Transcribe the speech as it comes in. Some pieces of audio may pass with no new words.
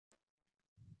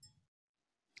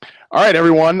All right,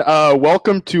 everyone.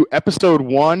 Welcome to episode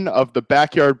 1 of the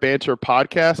Backyard Banter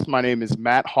Podcast. My name is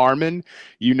Matt Harmon.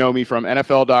 You know me from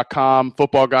NFL.com,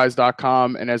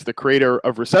 footballguys.com, and as the creator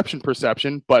of Reception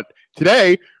Perception. But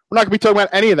today, we're not going to be talking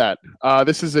about any of that.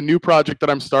 This is a new project that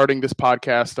I'm starting, this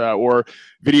podcast or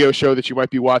video show that you might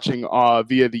be watching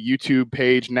via the YouTube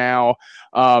page now.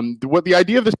 What the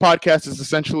idea of this podcast is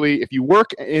essentially, if you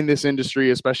work in this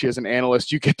industry, especially as an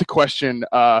analyst, you get the question,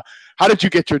 how did you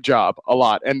get your job? A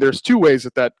lot. And there's two ways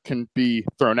that can be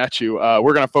thrown at you.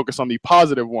 We're going to focus on the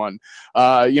positive one.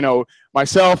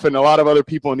 Myself and a lot of other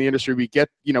people in the industry, we get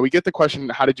the question,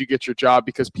 how did you get your job?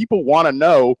 Because people want to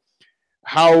know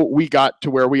how we got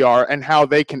to where we are and how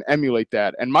they can emulate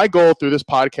that. And my goal through this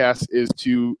podcast is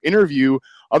to interview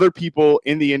other people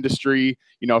in the industry,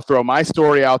 throw my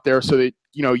story out there so that,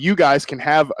 you guys can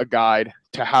have a guide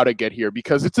to how to get here,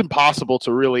 because it's impossible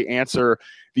to really answer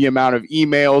the amount of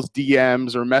emails,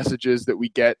 DMs, or messages that we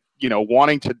get,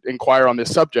 wanting to inquire on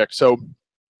this subject. So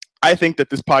I think that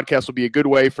this podcast will be a good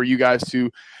way for you guys to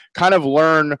kind of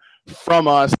learn from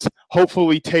us,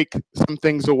 hopefully take some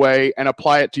things away and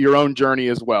apply it to your own journey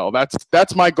as well.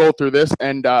 That's my goal through this.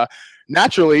 And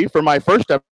naturally, for my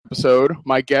first episode,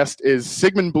 my guest is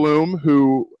Sigmund Bloom,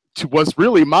 who was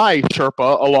really my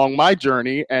Sherpa along my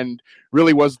journey and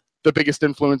really was the biggest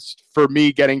influence for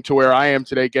me getting to where I am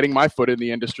today, getting my foot in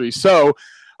the industry. So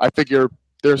I figure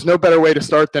there's no better way to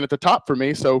start than at the top for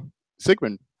me. So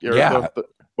Sigmund,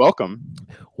 welcome.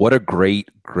 What a great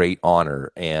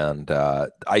honor. And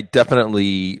I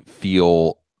definitely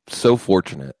feel so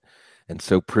fortunate and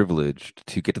so privileged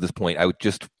to get to this point. I would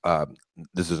just,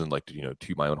 this isn't like,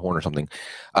 to my own horn or something,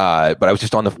 but I was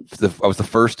just on I was the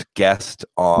first guest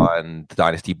on the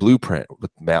Dynasty Blueprint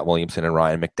with Matt Williamson and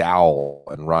Ryan McDowell.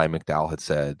 And Ryan McDowell had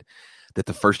said that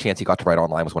the first chance he got to write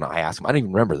online was when I asked him. I don't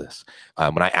even remember this.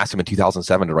 When I asked him in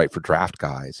 2007 to write for Draft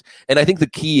Guys. And I think the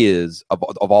key is of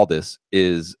all this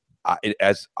is,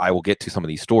 as I will get to some of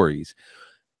these stories,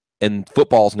 and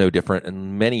football's no different,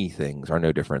 and many things are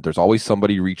no different. There's always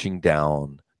somebody reaching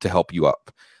down to help you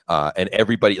up. And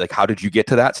everybody, like, how did you get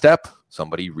to that step?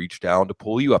 Somebody reached down to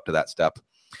pull you up to that step.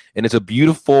 And it's a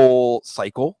beautiful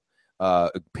cycle,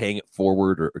 paying it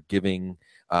forward or giving.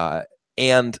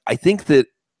 And I think that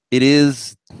it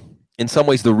is, in some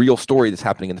ways, the real story that's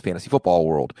happening in the fantasy football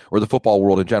world, or the football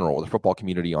world in general, or the football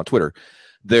community on Twitter.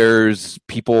 There's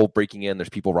people breaking in, there's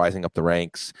people rising up the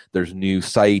ranks, there's new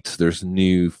sites, there's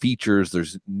new features,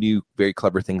 there's new very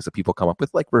clever things that people come up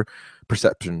with, like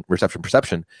reception,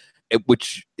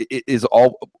 which is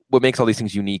all what makes all these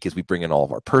things unique. Is we bring in all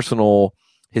of our personal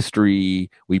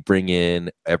history, we bring in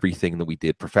everything that we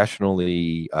did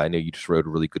professionally. I know you just wrote a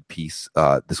really good piece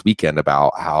this weekend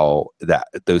about how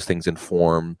those things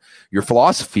inform your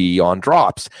philosophy on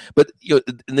drops. But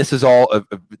and this is all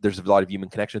there's a lot of human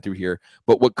connection through here.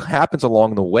 But what happens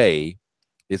along the way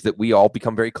is that we all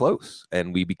become very close,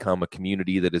 and we become a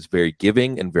community that is very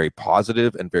giving and very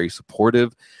positive and very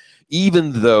supportive.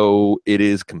 Even though it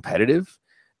is competitive,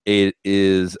 it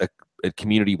is a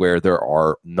community where there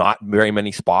are not very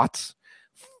many spots.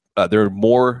 There are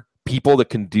more people that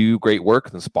can do great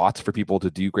work than spots for people to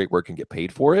do great work and get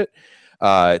paid for it.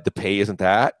 The pay isn't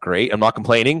that great. I'm not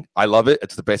complaining. I love it.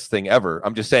 It's the best thing ever.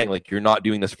 I'm just saying, like, you're not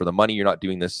doing this for the money. You're not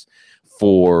doing this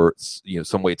for,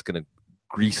 some way it's going to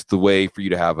grease the way for you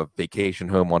to have a vacation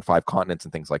home on 5 continents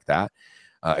and things like that.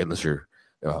 Unless you're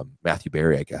Matthew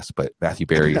Berry, I guess. But Matthew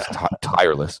Berry is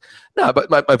tireless. No, but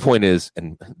my point is,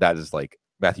 and that is like,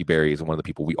 Matthew Berry is one of the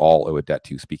people we all owe a debt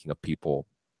to, speaking of people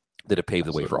that have paved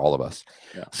the way for all of us.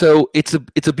 Yeah. So it's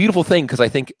a beautiful thing, because I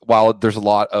think while there's a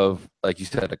lot of, like you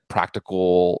said, like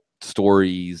practical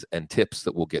stories and tips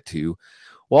that we'll get to,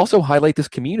 we'll also highlight this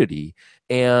community.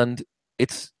 And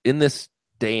it's in this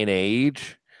day and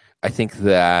age, I think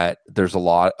that there's a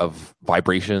lot of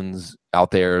vibrations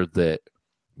out there that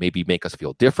maybe make us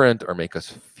feel different or make us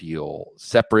feel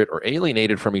separate or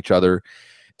alienated from each other.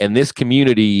 And this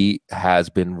community has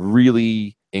been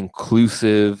really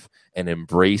inclusive and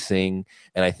embracing.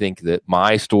 And I think that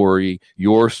my story,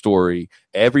 your story,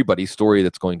 everybody's story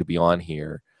that's going to be on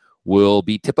here will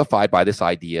be typified by this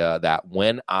idea that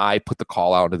when I put the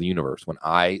call out into the universe, when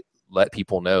I let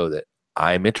people know that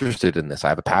I'm interested in this, I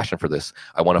have a passion for this,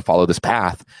 I want to follow this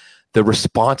path, the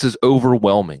response is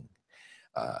overwhelming.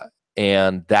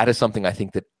 And that is something I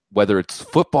think that whether it's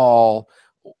football,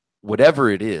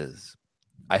 whatever it is,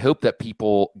 I hope that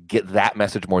people get that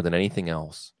message more than anything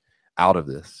else out of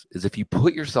this, is if you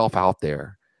put yourself out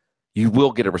there, you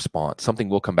will get a response. Something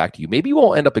will come back to you. Maybe you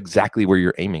won't end up exactly where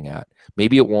you're aiming at.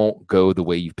 Maybe it won't go the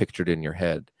way you've pictured it in your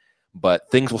head, but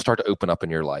things will start to open up in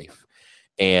your life.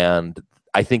 And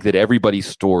I think that everybody's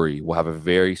story will have a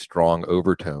very strong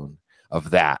overtone of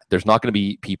that. There's not going to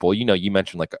be people, you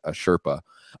mentioned like a Sherpa.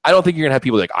 I don't think you're going to have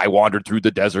people like, I wandered through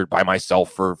the desert by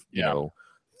myself for,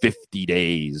 50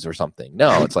 days or something.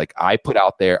 No, it's like I put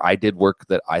out there, I did work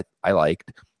that I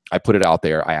liked. I put it out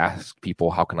there. I asked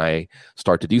people, how can I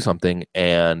start to do something?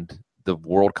 And the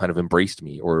world kind of embraced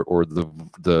me, or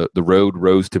the road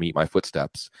rose to meet my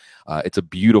footsteps. It's a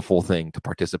beautiful thing to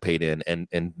participate in,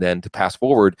 and then to pass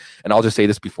forward. And I'll just say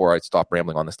this before I stop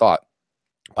rambling on this thought.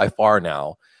 By far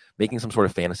now, making some sort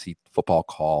of fantasy football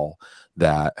call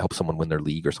that helps someone win their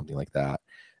league or something like that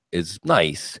is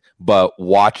nice. But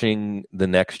watching the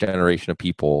next generation of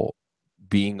people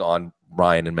being on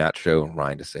Ryan and Matt's show, and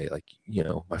Ryan to say, like,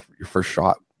 my first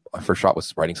shot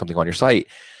was writing something on your site.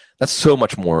 That's so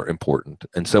much more important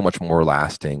and so much more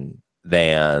lasting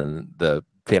than the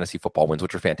fantasy football wins,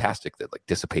 which are fantastic, that like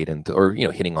dissipate into, or,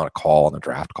 hitting on a call, on a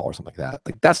draft call or something like that.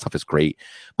 Like, that stuff is great.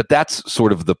 But that's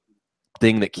sort of the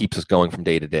thing that keeps us going from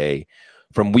day to day,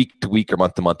 from week to week, or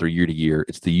month to month, or year to year.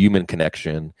 It's the human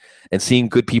connection and seeing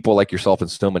good people like yourself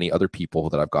and so many other people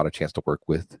that I've got a chance to work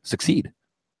with succeed.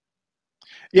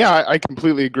 Yeah, I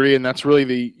completely agree. And that's really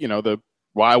the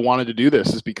why I wanted to do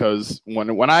this, is because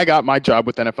when I got my job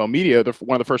with NFL Media,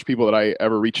 one of the first people that I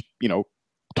ever reached,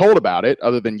 told about it,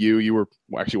 other than you were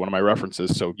actually one of my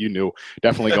references, so you knew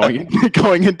definitely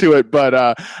going into it. But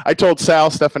I told Sal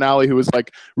Stefanelli, who was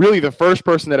like really the first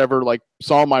person that ever like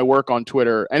saw my work on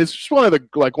Twitter, and it's just one of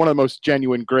the most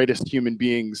genuine, greatest human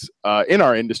beings in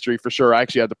our industry for sure. I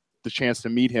actually had the chance to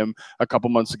meet him a couple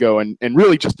months ago, and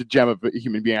really just a gem of a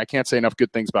human being. I can't say enough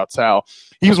good things about Sal.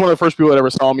 He was one of the first people that ever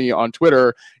saw me on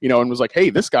Twitter, and was like, hey,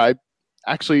 this guy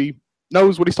actually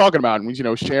knows what he's talking about, and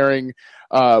was, sharing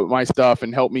my stuff,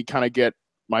 and helped me kind of get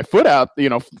my foot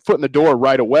in the door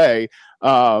right away.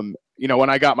 When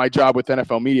I got my job with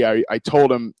NFL Media, I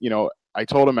told him, and I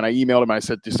emailed him, I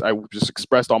said, I just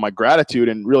expressed all my gratitude.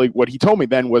 And really what he told me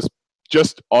then was,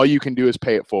 just all you can do is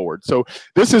pay it forward. So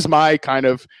this is my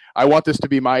I want this to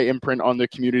be my imprint on the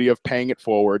community of paying it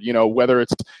forward, whether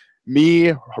it's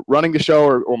me running the show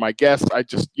or my guests. I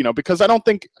just, because I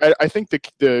think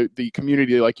the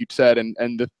community, like you said,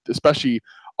 and especially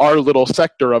our little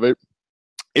sector of it,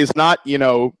 is not,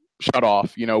 shut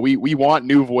off. We want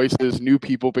new voices, new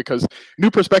people, because new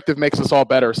perspective makes us all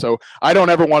better. So I don't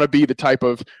ever want to be the type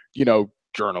of,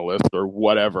 journalist or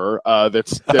whatever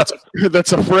that's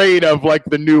afraid of like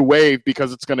the new wave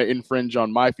because it's going to infringe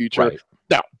on my future. Right.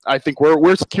 Now, I think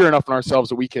we're secure enough in ourselves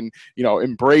that we can,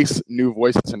 embrace new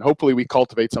voices, and hopefully we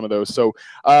cultivate some of those. So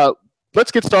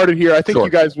let's get started here. I think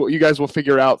sure. You guys will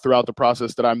figure out throughout the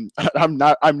process that I'm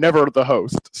never the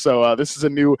host. So this is a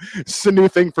new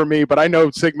thing for me. But I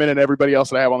know Sigmund and everybody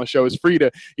else that I have on the show is free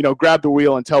to grab the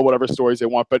wheel and tell whatever stories they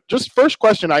want. But just first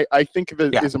question, I think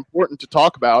that is important to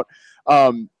talk about.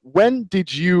 When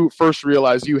did you first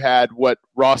realize you had what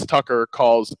Ross Tucker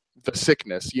calls the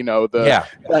sickness? That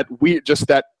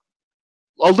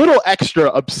a little extra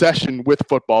obsession with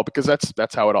football, because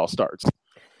that's how it all starts.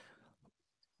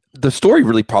 The story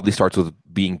really probably starts with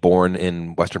being born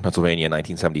in Western Pennsylvania in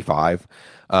 1975.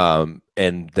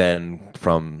 And then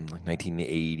from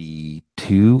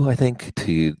 1982, I think,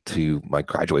 to my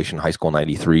graduation high school in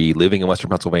 93, living in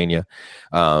Western Pennsylvania,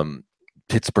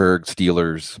 Pittsburgh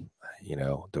Steelers,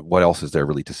 what else is there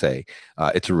really to say?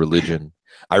 It's a religion.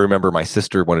 I remember my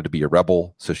sister wanted to be a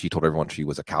rebel, so she told everyone she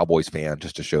was a Cowboys fan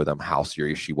just to show them how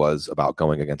serious she was about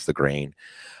going against the grain.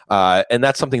 And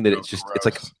that's something that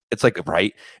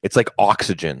it's like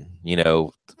oxygen,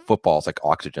 football is like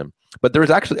oxygen. But there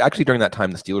was actually during that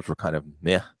time, the Steelers were kind of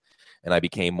meh. And I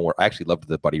actually loved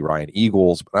the Buddy Ryan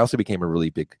Eagles, but I also became a really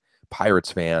big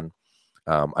Pirates fan.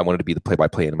 I wanted to be the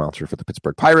play-by-play announcer for the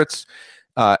Pittsburgh Pirates.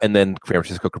 And then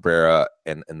Francisco Cabrera,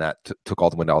 and that took all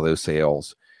the wind out of those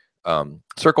sails.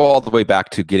 Circle all the way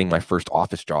back to getting my first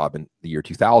office job in the year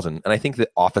 2000. And I think that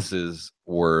offices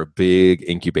were a big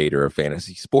incubator of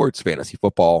fantasy sports, fantasy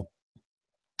football.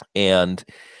 And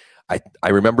I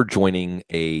remember joining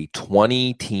a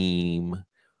 20-team,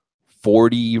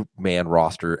 40-man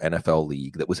roster NFL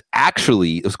league that was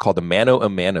it was called the Mano a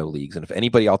Mano leagues. And if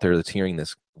anybody out there that's hearing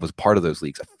this was part of those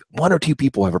leagues, one or two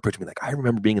people have approached me like, I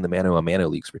remember being in the Mano a Mano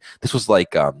leagues. This was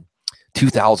like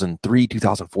 2003,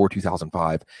 2004,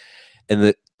 2005.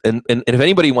 And if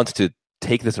anybody wants to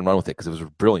take this and run with it, because it was a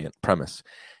brilliant premise,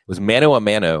 it was Mano a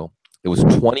Mano. It was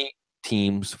 20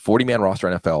 teams, 40-man roster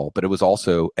NFL, but it was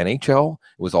also NHL,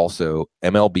 it was also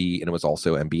MLB, and it was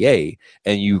also NBA.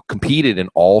 And you competed in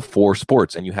all four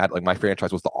sports. And you had, like, my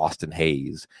franchise was the Austin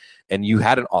Hayes. And you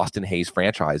had an Austin Hayes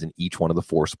franchise in each one of the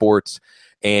four sports.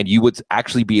 And you would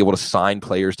actually be able to sign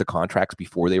players to contracts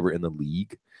before they were in the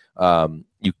league.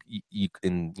 You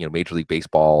in Major League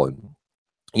Baseball, and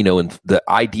and the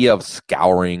idea of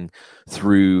scouring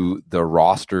through the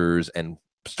rosters and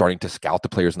starting to scout the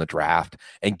players in the draft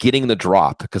and getting the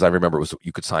drop, because I remember it was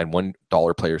you could sign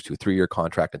 $1 players to a 3-year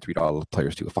contract and $3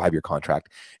 players to a 5-year contract,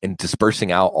 and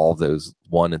dispersing out all of those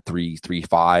 1 and 3, 3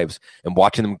 5s, and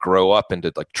watching them grow up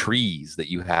into like trees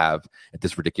that you have at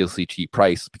this ridiculously cheap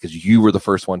price because you were the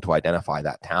first one to identify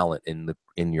that talent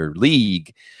in your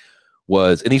league.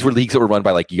 And these were leagues that were run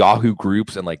by like Yahoo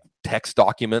groups and like text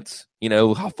documents.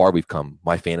 How far we've come,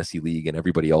 my fantasy league and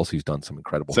everybody else who's done some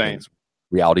incredible things.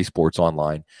 Reality sports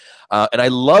online. And I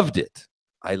loved it.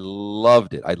 I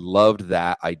loved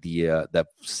that idea, that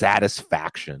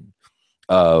satisfaction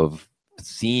of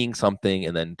seeing something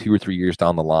and then 2 or 3 years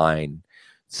down the line,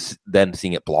 then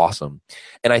seeing it blossom.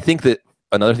 And I think that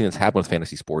another thing that's happened with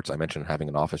fantasy sports, I mentioned having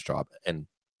an office job, and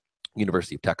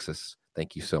University of Texas,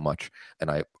 thank you so much. And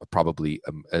I probably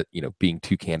am, being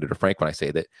too candid or frank when I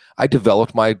say that I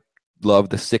developed my love,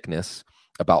 the sickness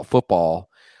about football,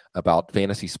 about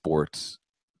fantasy sports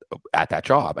at that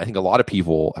job. I think a lot of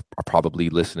people are probably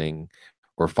listening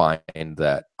or find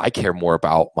that I care more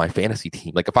about my fantasy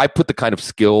team. Like if I put the kind of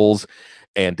skills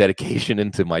and dedication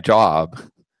into my job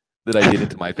that I did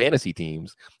into my fantasy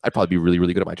teams, I'd probably be really,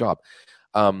 really good at my job.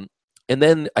 And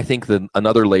then I think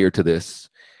another layer to this,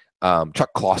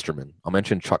 Chuck Klosterman. I'll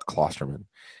mention Chuck Klosterman.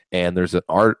 And there's an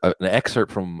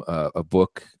excerpt from a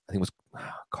book, I think it was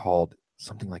called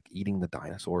something like Eating the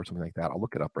Dinosaur or something like that. I'll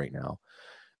look it up right now.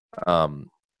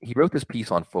 He wrote this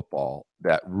piece on football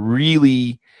that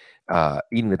really,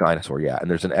 Eating the Dinosaur, yeah. And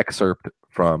there's an excerpt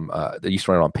from that used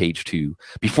to run on Page 2.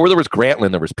 Before there was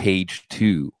Grantland, there was Page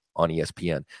 2 on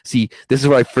ESPN. See, this is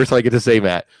what I get to say,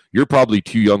 Matt. You're probably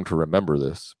too young to remember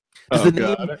this. Does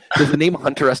the name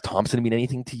Hunter S. Thompson mean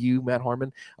anything to you, Matt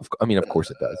Harmon? Of course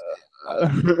it does.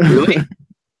 Really?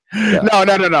 Yeah. No.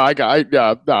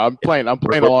 I'm playing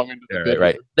along into the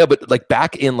right. No, but like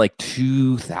back in like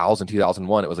 2000,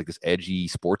 2001, it was like this edgy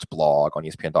sports blog on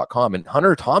ESPN.com, and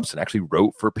Hunter Thompson actually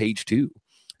wrote for Page 2.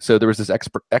 So there was this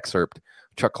excerpt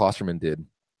Chuck Klosterman did,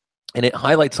 and it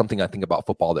highlights something I think about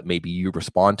football that maybe you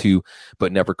respond to,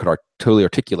 but never could totally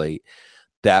articulate.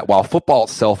 That while football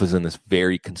itself is in this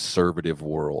very conservative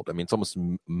world, I mean, it's almost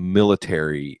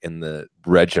military in the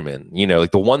regimen.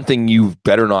 Like the one thing you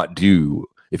better not do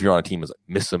if you're on a team is like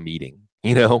miss a meeting,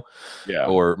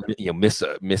 or miss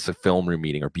a film room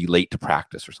meeting or be late to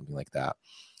practice or something like that.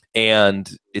 And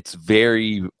it's a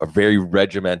very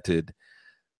regimented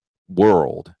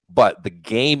world, but the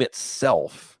game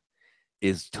itself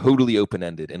is totally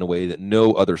open-ended in a way that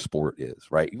no other sport is,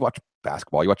 right? You watch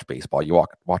basketball, you watch baseball, you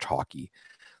watch hockey.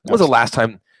 When was the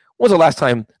last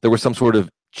time there was some sort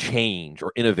of change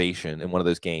or innovation in one of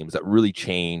those games that really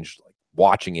changed, like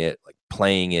watching it, like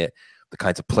playing it, the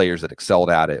kinds of players that excelled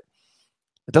at it?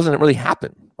 It doesn't really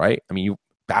happen, right? I mean,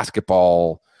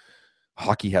 basketball,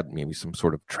 hockey had maybe some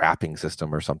sort of trapping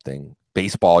system or something.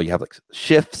 Baseball, you have like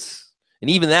shifts. And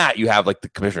even that, you have like the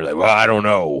commissioner like, well, I don't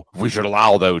know if we should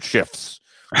allow those shifts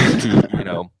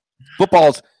to,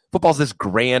 Football's this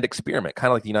grand experiment,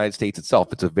 kind of like the United States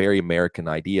itself. It's a very American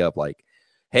idea of like,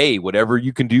 hey, whatever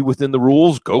you can do within the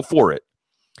rules, go for it.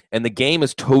 And the game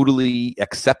is totally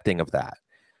accepting of that.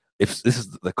 If this is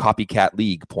the copycat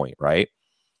league point, right?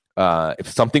 If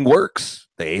something works,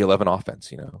 the A11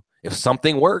 offense, if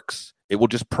something works, it will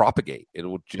just propagate. It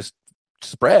will just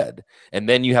spread. And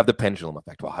then you have the pendulum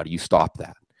effect. Well, how do you stop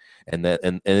that? And then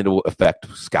and it will affect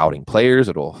scouting players.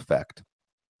 It will affect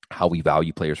how we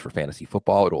value players for fantasy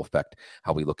football. It will affect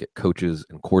how we look at coaches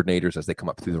and coordinators as they come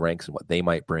up through the ranks and what they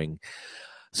might bring.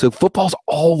 So football's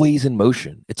always in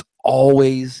motion. It's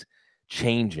always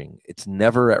changing. It's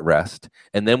never at rest.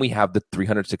 And then we have the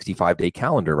 365-day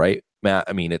calendar, right, Matt?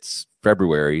 I mean, it's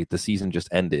February. The season just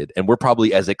ended. And we're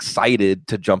probably as excited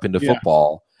to jump into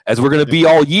football as we're going to be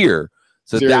all year.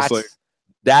 So seriously,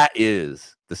 that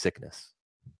is the sickness.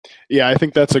 Yeah, I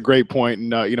think that's a great point.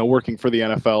 And, working for the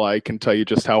NFL, I can tell you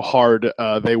just how hard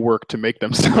they work to make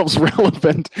themselves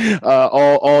relevant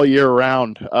all year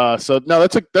round. So no,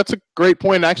 that's a great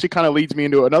point. And actually kind of leads me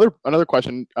into another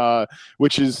question,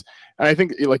 which is, and I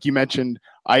think like you mentioned,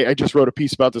 I just wrote a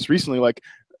piece about this recently, like,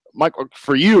 Mike,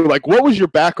 for you, like, what was your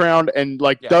background, and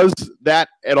like, did that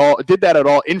at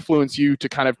all influence you to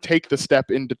kind of take the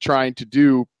step into trying to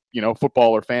do,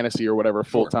 football or fantasy or whatever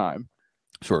full time?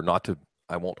 Sure.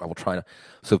 I will try to.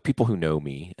 So people who know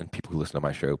me and people who listen to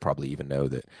my show probably even know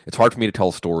that it's hard for me to tell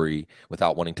a story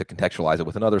without wanting to contextualize it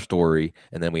with another story,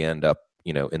 and then we end up,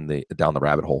 down the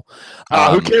rabbit hole.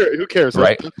 Who cares?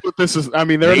 Right? That's what this is. I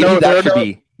mean,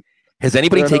 Has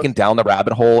anybody taken Down the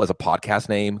Rabbit Hole as a podcast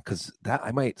name? Because that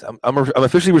I'm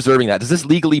officially reserving that. Does this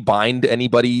legally bind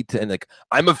anybody to? And like,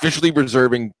 I'm officially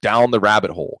reserving Down the Rabbit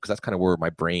Hole because that's kind of where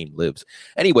my brain lives.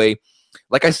 Anyway,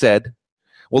 like I said,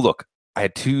 well, look, I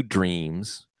had two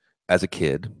dreams as a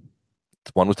kid.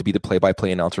 One was to be the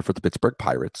play-by-play announcer for the Pittsburgh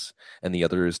Pirates, and the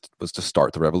other was to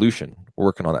start the revolution. We're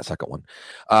working on that second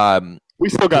one. We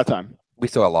still got time. We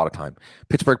still have a lot of time.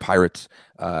 Pittsburgh Pirates.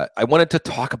 I wanted to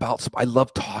talk about. I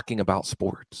love talking about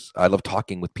sports. I love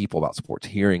talking with people about sports,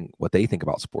 hearing what they think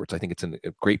about sports. I think it's a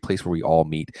great place where we all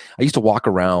meet. I used to walk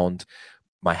around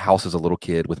my house as a little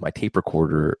kid with my tape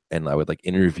recorder, and I would like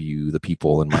interview the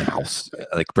people in my house,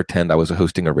 like pretend I was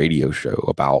hosting a radio show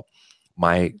about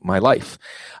my life.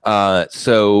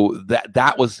 So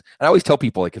that was. And I always tell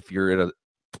people, like, if you're at a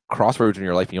crossroads in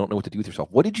your life and you don't know what to do with yourself,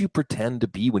 what did you pretend to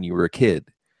be when you were a kid?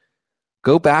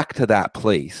 Go back to that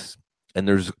place, and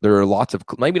there are lots of,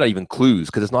 maybe not even clues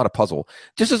because it's not a puzzle.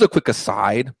 Just as a quick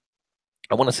aside,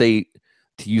 I want to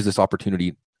use this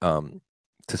opportunity to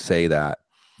say that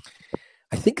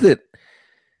I think that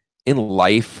in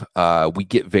life we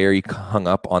get very hung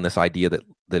up on this idea that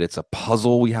it's a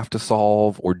puzzle we have to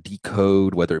solve or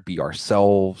decode, whether it be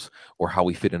ourselves or how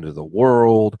we fit into the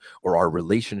world or our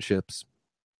relationships.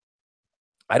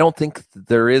 I don't think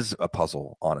there is a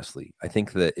puzzle, honestly. I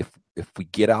think that if we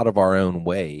get out of our own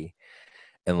way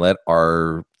and let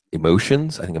our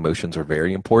emotions, I think emotions are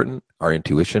very important, our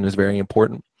intuition is very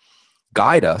important,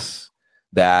 guide us,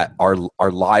 that our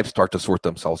lives start to sort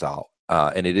themselves out.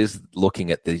 And it is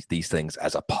looking at these things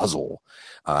as a puzzle,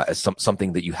 as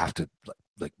something that you have to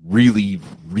like really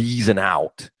reason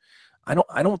out.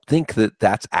 I don't think that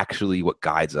that's actually what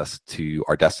guides us to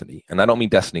our destiny. And I don't mean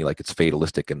destiny like it's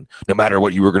fatalistic and no matter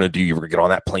what you were going to do, you were going to get on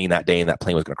that plane that day and that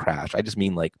plane was going to crash. I just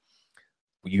mean like,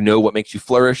 you know what makes you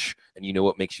flourish and you know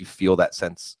what makes you feel that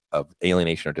sense of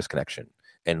alienation or disconnection,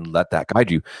 and let that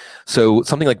guide you. So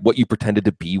something like what you pretended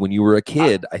to be when you were a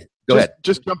kid. Go ahead.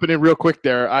 Just jumping in real quick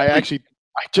there.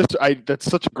 That's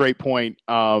such a great point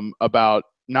about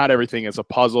not everything is a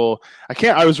puzzle.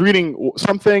 I was reading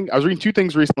two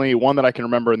things recently, one that I can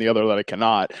remember and the other that I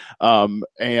cannot.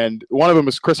 And one of them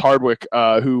is Chris Hardwick,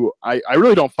 who I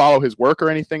really don't follow his work or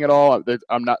anything at all.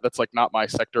 That's like not my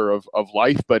sector of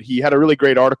life, but he had a really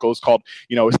great article. It's called,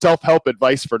 Self-Help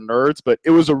Advice for Nerds, but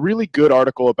it was a really good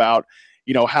article about,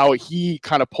 how he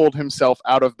kind of pulled himself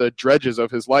out of the dredges of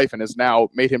his life and has now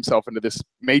made himself into this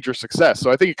major success.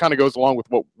 So I think it kind of goes along with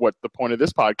what the point of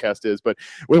this podcast is. But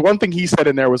one thing he said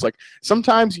in there was like,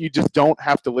 sometimes you just don't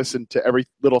have to listen to every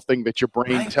little thing that your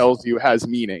brain tells you has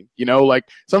meaning, like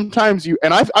sometimes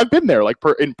and I've been there, like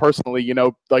personally,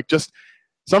 like just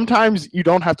sometimes you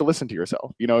don't have to listen to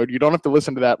yourself. You don't have to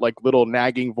listen to that like little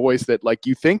nagging voice that like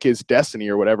you think is destiny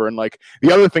or whatever. And like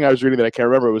the other thing I was reading that I can't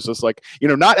remember was just like,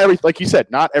 like you said,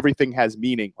 not everything has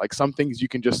meaning. Like some things you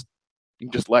can just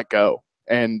let go.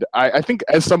 And I think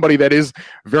as somebody that is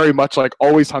very much like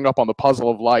always hung up on the puzzle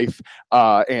of life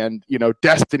and,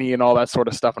 destiny and all that sort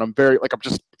of stuff. And I'm very like,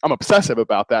 I'm obsessive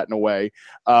about that in a way.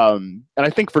 And I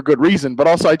think for good reason, but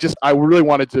also I really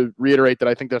wanted to reiterate that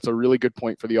I think that's a really good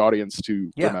point for the audience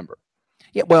to remember.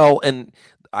 Yeah. Well, and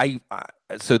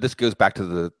so this goes back to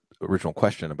the original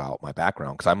question about my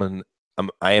background, because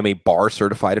I am a bar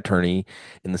certified attorney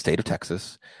in the state of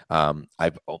Texas.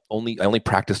 I only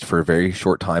practiced for a very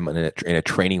short time in a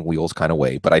training wheels kind of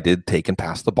way, but I did take and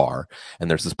pass the bar. And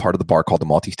there's this part of the bar called the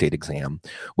multi-state exam,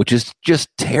 which is just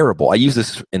terrible. I use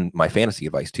this in my fantasy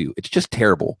advice too. It's just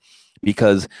terrible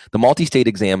because the multi-state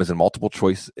exam is in multiple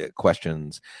choice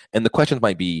questions, and the questions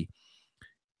might be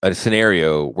a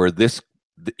scenario where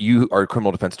you are a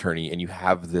criminal defense attorney and you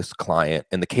have this client,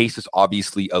 and the case is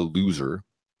obviously a loser.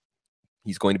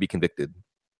 He's going to be convicted.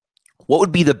 What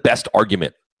would be the best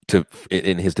argument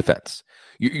in his defense?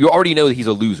 You already know that he's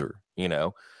a loser,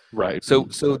 Right. So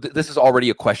this is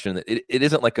already a question that it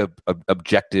isn't like a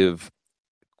objective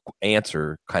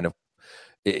answer. Kind of,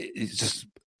 it's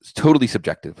totally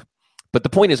subjective. But the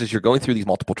point is you're going through these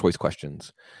multiple choice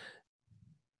questions.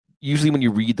 Usually, when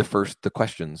you read the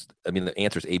questions, the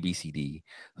answer is A, B, C, D.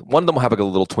 One of them will have like a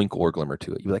little twinkle or glimmer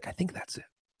to it. You're like, I think that's it.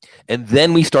 And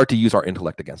then we start to use our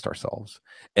intellect against ourselves.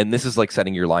 And this is like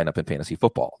setting your lineup in fantasy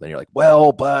football. Then you're like,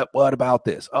 well, but what about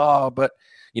this? Oh, but,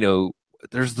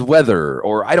 there's the weather,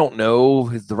 or I don't know,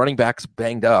 the running back's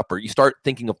banged up, or you start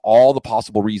thinking of all the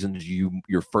possible reasons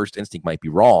your first instinct might be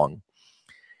wrong.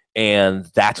 And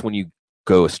that's when you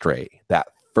go astray. That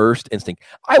first instinct.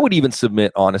 I would even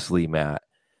submit, honestly, Matt,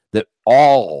 that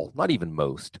not even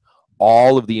most,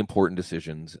 all of the important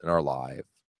decisions in our life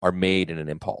are made in an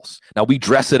impulse. Now we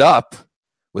dress it up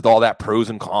with all that pros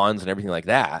and cons and everything like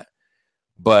that,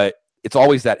 but it's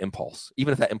always that impulse,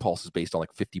 even if that impulse is based on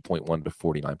like 50.1 to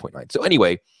 49.9. So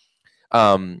anyway, I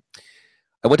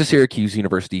went to Syracuse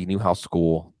University, Newhouse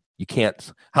School. You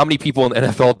can't, how many people in the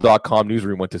NFL.com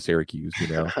newsroom went to Syracuse, you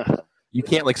know? You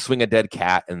can't like swing a dead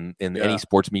cat in any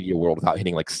sports media world without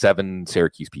hitting like 7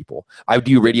 Syracuse people. I would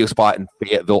do a radio spot in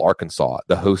Fayetteville, Arkansas.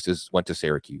 The host went to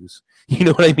Syracuse. You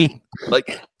know what I mean?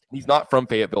 Like, he's not from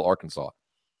Fayetteville, Arkansas.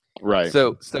 Right.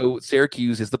 So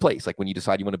Syracuse is the place. Like, when you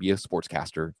decide you want to be a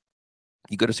sportscaster,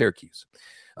 you go to Syracuse,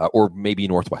 or maybe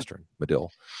Northwestern, Medill.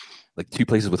 Like, 2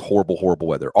 places with horrible, horrible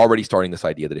weather. Already starting this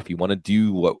idea that if you want to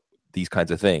do these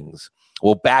kinds of things,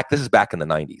 this is back in the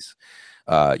 90s.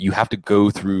 You have to go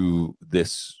through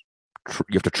this.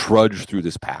 You have to trudge through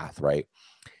this path, right?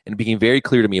 And it became very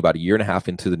clear to me about a year and a half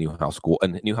into the Newhouse School.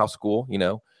 And Newhouse School, you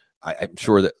know, I'm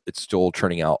sure that it's still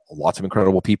churning out lots of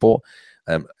incredible people.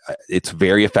 It's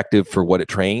very effective for what it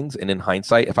trains. And in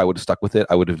hindsight, if I would have stuck with it,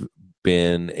 I would have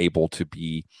been able to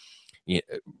be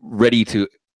ready to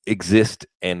exist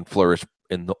and flourish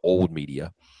in the old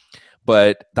media.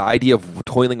 But the idea of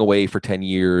toiling away for 10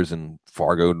 years in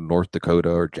Fargo, North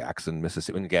Dakota, or Jackson,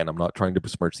 Mississippi, and again, I'm not trying to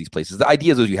besmirch these places. The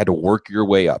idea is you had to work your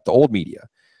way up. The old media,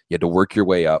 you had to work your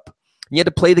way up. And you had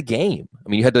to play the game. I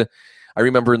mean, I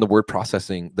remember in the word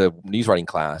processing, the news writing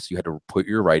class, you had to put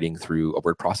your writing through a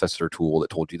word processor tool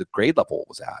that told you the grade level it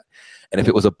was at. And if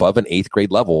it was above an 8th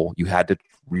grade level, you had to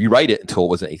rewrite it until it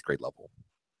was an 8th grade level,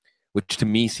 which to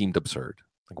me seemed absurd.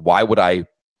 Like, why would I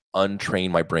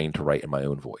untrain my brain to write in my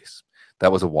own voice?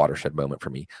 That was a watershed moment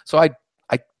for me. So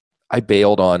I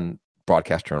bailed on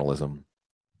broadcast journalism,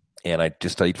 and I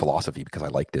just studied philosophy because I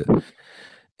liked it,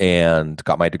 and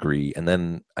got my degree. And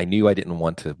then I knew I didn't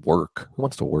want to work. Who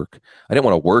wants to work? I didn't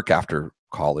want to work after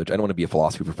college. I didn't want to be a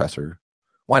philosophy professor.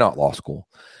 Why not law school?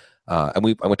 I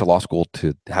went to law school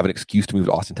to have an excuse to move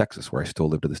to Austin, Texas, where I still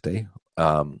live to this day.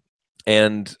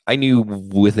 And I knew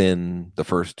within the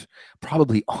first couple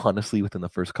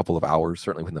of hours,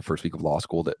 certainly within the first week of law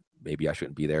school, that maybe I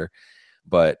shouldn't be there.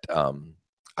 But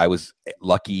I was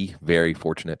lucky, very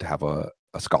fortunate to have a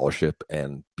scholarship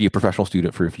and be a professional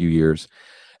student for a few years.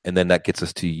 And then that gets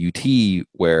us to UT,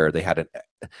 where they had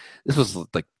this was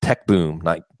like tech boom,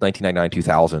 1999,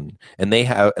 2000. And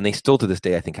they still to this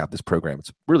day, I think, have this program.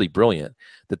 It's really brilliant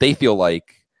that they feel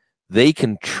like they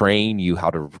can train you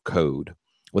how to code.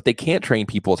 What they can't train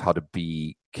people is how to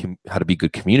be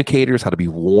good communicators, how to be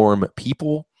warm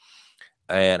people,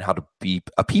 and how to be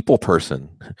a people person.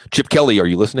 Chip Kelly, are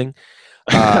you listening?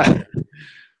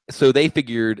 So they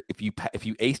figured if you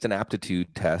aced an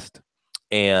aptitude test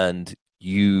and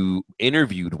you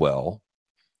interviewed well,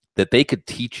 that they could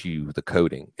teach you the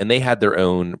coding. And they had their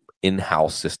own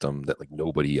in-house system that like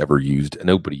nobody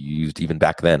used even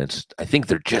back then. I think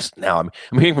they're just now,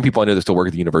 I'm hearing from people I know that still work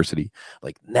at the university.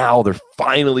 Like, now they're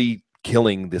finally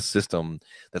killing this system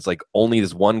that's like only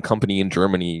this one company in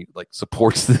Germany like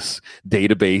supports this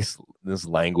database, this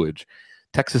language.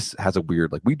 Texas has a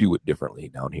weird, like, we do it differently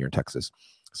down here in Texas.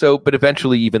 So, but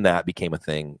eventually even that became a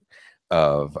thing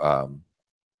of,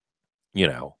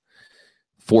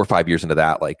 4 or 5 years into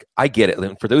that, like, I get it.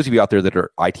 And for those of you out there that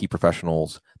are IT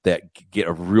professionals that get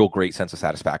a real great sense of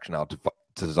satisfaction out of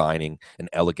designing an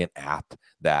elegant app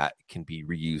that can be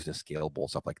reused and scalable,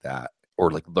 stuff like that,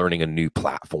 or like learning a new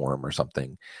platform or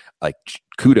something, like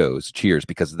kudos, cheers,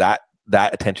 because that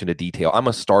attention to detail. I'm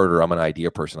a starter. I'm an idea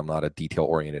person. I'm not a detail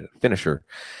oriented finisher.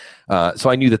 So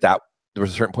I knew that there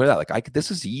was a certain point of that, like,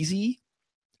 this is easy.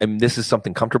 And this is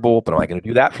something comfortable, but am I going to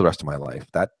do that for the rest of my life?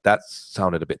 That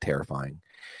sounded a bit terrifying.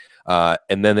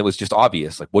 And then it was just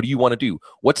obvious. Like, what do you want to do?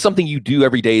 What's something you do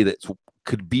every day that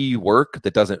could be work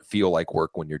that doesn't feel like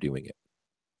work when you're doing it?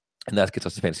 And that gets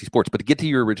us to fantasy sports. But to get to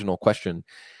your original question,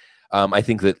 I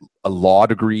think that a law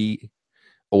degree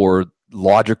or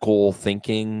logical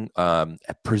thinking,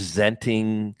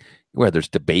 presenting, whether it's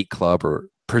debate club or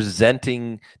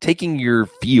presenting, taking your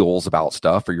feels about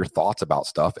stuff or your thoughts about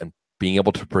stuff and being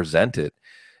able to present it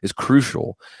is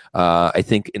crucial. I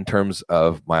think in terms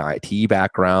of my IT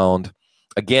background,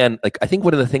 again, like, I think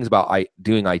one of the things about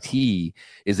doing IT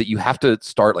is that you have to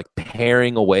start like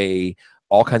paring away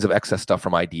all kinds of excess stuff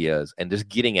from ideas and just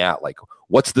getting at like,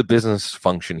 what's the business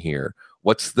function here?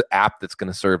 What's the app that's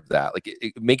going to serve that? Like,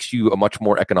 it makes you a much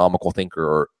more economical thinker,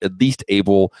 or at least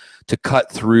able to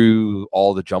cut through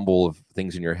all the jumble of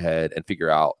things in your head and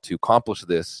figure out, to accomplish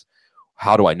this,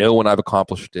 how do I know when I've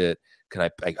accomplished it? Can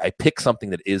I pick something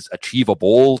that is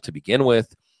achievable to begin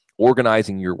with,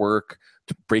 organizing your work,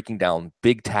 to breaking down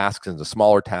big tasks into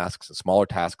smaller tasks and smaller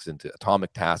tasks into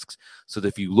atomic tasks, so that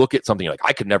if you look at something, you're like,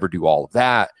 I could never do all of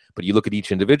that, but you look at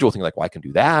each individual thing like, well, I can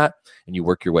do that, and you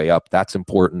work your way up. That's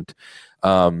important.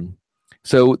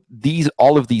 So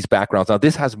all of these backgrounds, now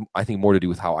this has, I think, more to do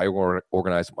with how I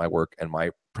organize my work and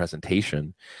my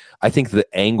presentation. I think the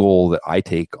angle that I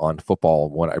take on football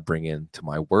and what I bring into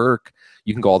my work,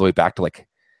 you can go all the way back to like,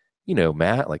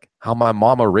 Matt, like how my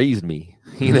mama raised me,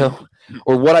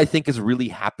 or what I think is really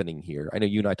happening here. I know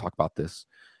you and I talk about this.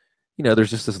 There's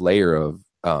just this layer of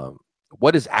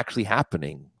what is actually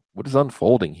happening, what is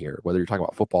unfolding here, whether you're talking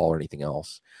about football or anything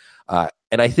else.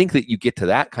 And I think that you get to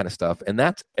that kind of stuff, and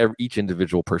that's each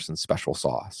individual person's special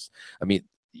sauce. I mean,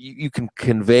 you can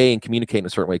convey and communicate in a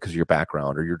certain way because of your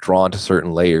background, or you're drawn to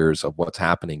certain layers of what's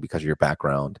happening because of your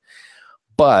background.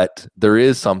 But there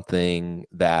is something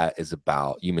that is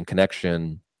about human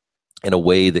connection in a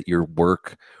way that your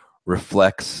work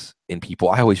reflects in people.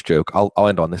 I always joke, I'll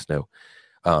end on this note.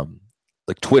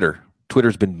 Like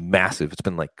Twitter's been massive. It's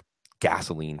been like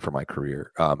gasoline for my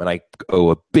career. And I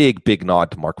owe a big, big nod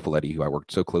to Mark Folletti, who I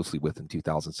worked so closely with in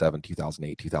 2007,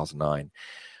 2008, 2009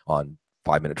 on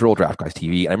 5-Minute Drill, Draft Guys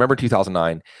TV. And I remember in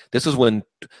 2009, this is when,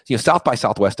 South by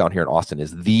Southwest down here in Austin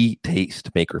is the taste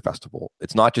maker festival.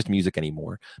 It's not just music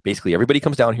anymore. Basically, everybody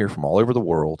comes down here from all over the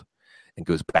world and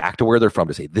goes back to where they're from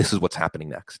to say, this is what's happening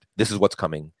next. This is what's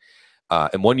coming.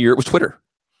 And one year it was Twitter.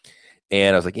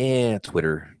 And I was like,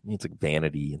 Twitter, it's like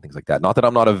vanity and things like that. Not that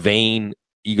I'm not a vain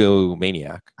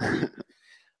egomaniac.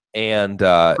 And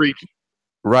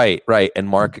right. And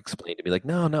Mark explained to me like,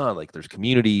 no, like there's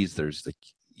communities, there's like,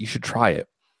 you should try it.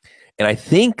 And I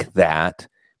think that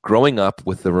growing up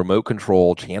with the remote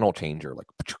control channel changer, like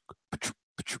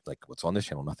what's on this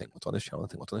channel? Nothing. What's on this channel?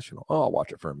 Nothing. What's on this channel? Oh, I'll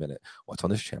watch it for a minute. What's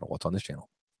on this channel? What's on this channel?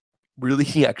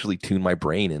 Really actually tuned my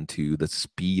brain into the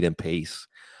speed and pace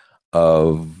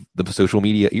of the social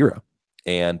media era,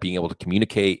 and being able to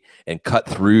communicate and cut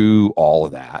through all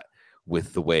of that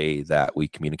with the way that we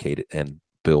communicate and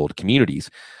build communities.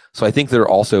 So I think there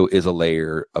also is a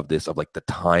layer of this, of like the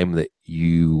time that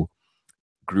you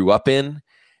grew up in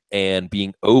and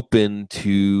being open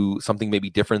to something maybe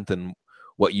different than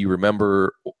what you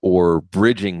remember, or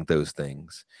bridging those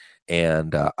things.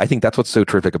 And I think that's what's so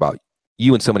terrific about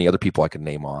you and so many other people I could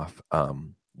name off.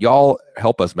 Y'all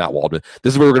help us, Matt Waldman.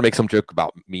 This is where we're going to make some joke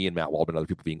about me and Matt Waldman and other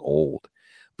people being old.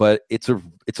 But it's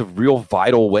a real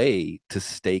vital way to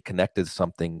stay connected to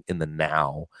something in the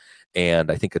now.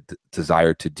 And I think a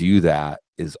desire to do that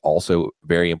is also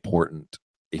very important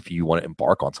if you want to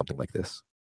embark on something like this.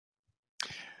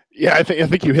 Yeah, I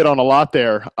think you hit on a lot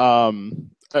there.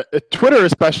 Twitter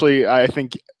especially, I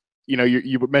think,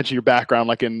 you mentioned your background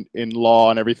like in law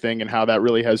and everything, and how that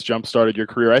really has jump-started your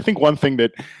career. I think one thing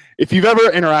that, if you've ever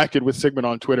interacted with Sigmund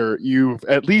on Twitter, you've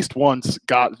at least once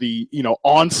got the,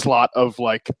 onslaught of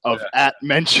at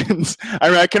mentions. I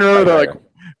mean, I can remember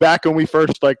back when we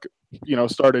first started you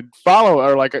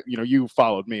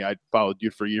followed me. I followed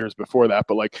you for years before that,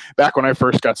 but back when I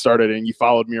first got started and you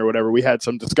followed me or whatever, we had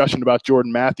some discussion about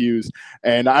Jordan Matthews,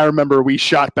 and I remember we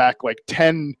shot back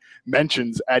 10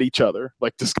 mentions at each other,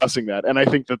 discussing that. And I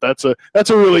think that's a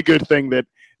really good thing that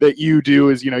you do,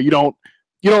 is you don't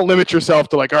limit yourself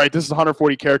to all right, this is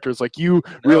 140 characters. You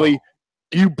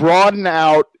broaden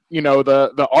out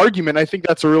the argument. I think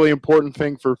that's a really important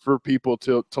thing for people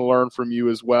to learn from you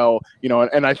as well.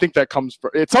 And I think that comes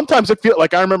from it. Sometimes it feels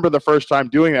like, I remember the first time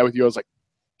doing that with you, I was like,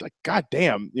 God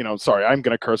damn, sorry, I'm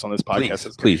going to curse on this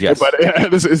podcast. Please, yes. But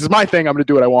this is my thing. I'm going to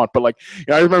do what I want. But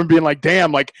I remember being like,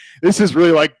 damn, this is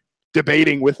really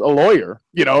debating with a lawyer,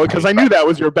 because I knew that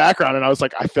was your background. And I was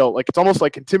like, I felt like it's almost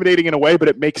intimidating in a way, but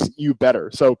it makes you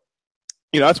better. So,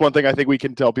 that's one thing I think we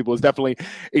can tell people, is definitely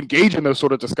engage in those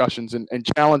sort of discussions and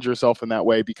challenge yourself in that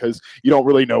way, because you don't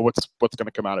really know what's going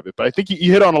to come out of it. But I think you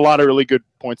hit on a lot of really good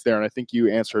points there, and I think you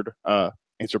answered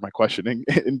my question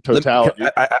in totality.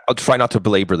 I'll try not to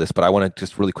belabor this, but I want to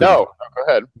just really quickly. No, go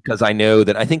ahead. Because I know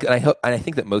that I think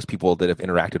that most people that have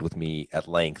interacted with me at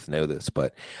length know this,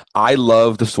 but I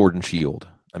love the Sword and Shield.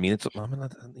 I mean,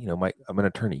 I'm an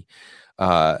attorney.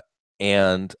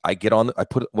 And I get on,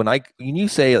 when you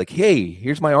say hey,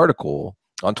 here's my article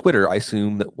on Twitter, I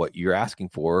assume that what you're asking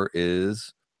for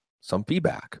is some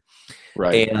feedback.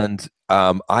 Right. And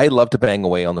I love to bang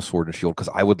away on the Sword and Shield,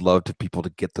 because I would love people to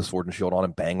get the Sword and Shield on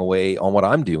and bang away on what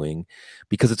I'm doing,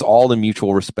 because it's all in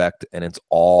mutual respect, and it's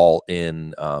all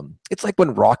in, it's like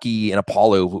when Rocky and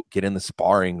Apollo get in the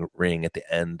sparring ring at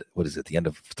the end. What is it? The end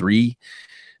of 3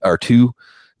 or 2?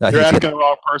 You're asking the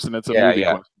wrong person. It's a movie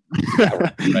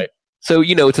question. Right. So,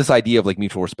 it's this idea of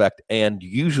mutual respect. And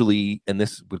usually, and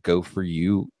this would go for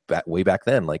you way back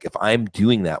then, if I'm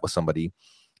doing that with somebody,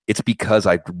 it's because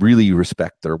I really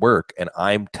respect their work, and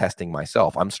I'm testing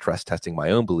myself. I'm stress testing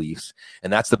my own beliefs.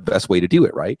 And that's the best way to do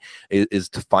it, right? Is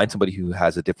to find somebody who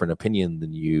has a different opinion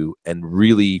than you, and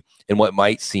really, in what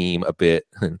might seem a bit,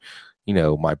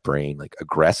 my brain, like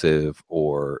aggressive,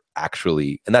 or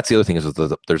actually, and that's the other thing, is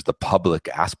there's the public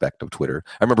aspect of Twitter.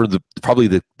 I remember probably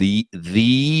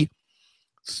the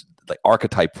like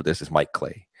archetype for this is Mike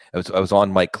Clay. I was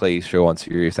on Mike Clay's show on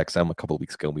Sirius XM a couple of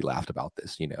weeks ago, and we laughed about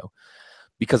this,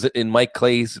 because in Mike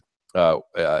Clay's, when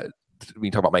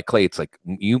you talk about Mike Clay, it's like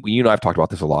you and I've talked about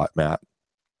this a lot, Matt,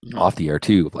 off the air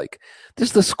too. Like, this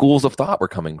is the schools of thought we're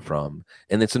coming from,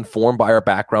 and it's informed by our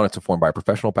background, it's informed by our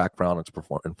professional background, it's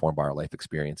informed by our life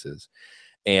experiences,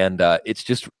 and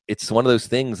it's one of those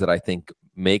things that I think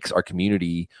makes our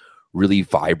community really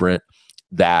vibrant.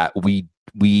 That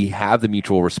we have the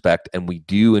mutual respect, and we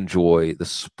do enjoy the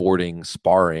sporting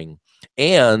sparring.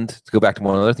 And to go back to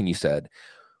one other thing you said,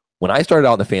 when I started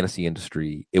out in the fantasy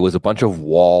industry, it was a bunch of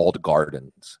walled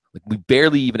gardens. Like, we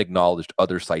barely even acknowledged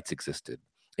other sites existed.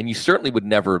 And you certainly would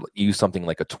never use something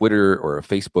like a Twitter or a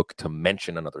Facebook to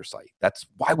mention another site.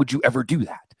 Why would you ever do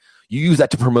that? You use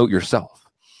that to promote yourself.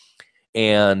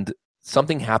 And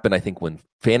something happened, I think, when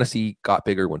fantasy got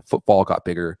bigger, when football got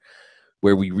bigger,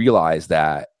 where we realized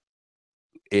that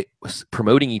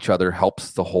promoting each other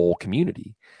helps the whole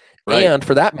community. Right. And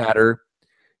for that matter,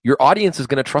 your audience is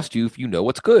going to trust you if you know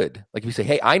what's good. Like, if you say,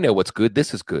 hey, I know what's good,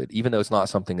 this is good, even though it's not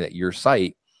something that your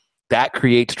site, that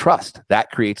creates trust.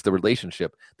 That creates the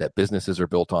relationship that businesses are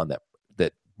built on,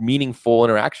 that meaningful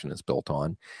interaction is built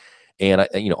on. And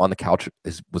On the Couch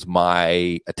was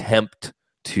my attempt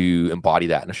to embody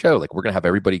that in a show. Like, we're going to have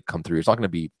everybody come through. It's not going to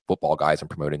be football guys and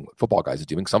promoting what football guys is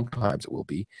doing. Sometimes it will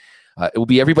be. It will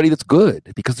be everybody that's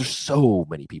good, because there's so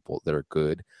many people that are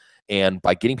good. And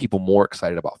by getting people more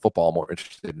excited about football, more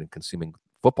interested in consuming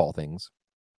football things,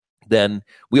 then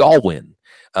we all win.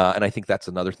 And I think that's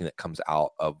another thing that comes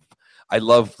out of, I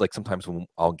love, like, sometimes when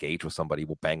I'll engage with somebody,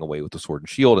 we'll bang away with the sword and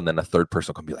shield, and then a third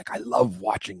person can be like, I love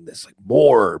watching this, like,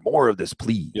 more of this,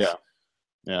 please.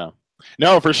 Yeah.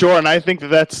 No, for sure. And I think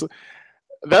that's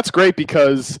great,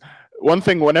 because one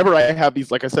thing, whenever I have these,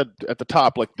 like I said at the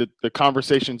top, like the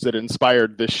conversations that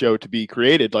inspired this show to be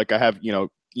created, like I have,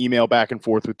 email back and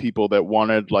forth with people that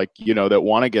wanted, that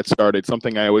want to get started.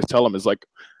 Something I always tell them is, like,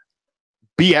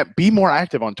 be more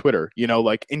active on Twitter,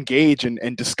 like, engage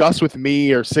and discuss with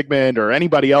me or Sigmund or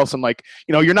anybody else. And, like,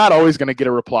 you're not always going to get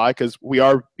a reply, because we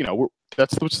are,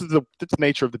 that's the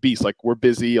nature of the beast. Like, we're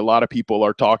busy. A lot of people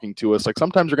are talking to us. Like,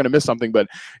 sometimes you're going to miss something, but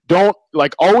don't,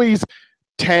 like, always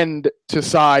tend to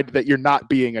side that you're not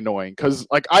being annoying. Because,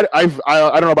 like, I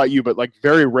don't know about you, but, like,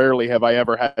 very rarely have I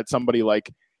ever had somebody,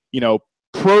 like,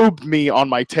 probe me on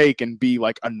my take and be,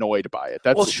 like, annoyed by it.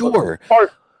 That's, well, sure.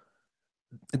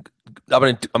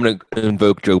 I'm gonna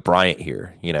invoke Joe Bryant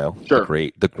here. Sure.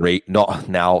 the great.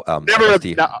 Never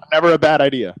a bad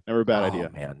idea. Never a bad idea.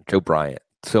 Man, Joe Bryant.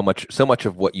 So much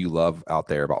of what you love out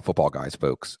there about football guys,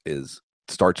 folks,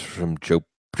 starts from Joe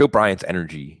Bryant's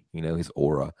energy. His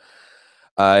aura.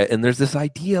 And there's this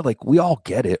idea, like, we all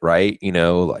get it, right?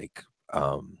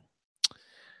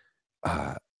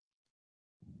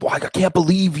 I can't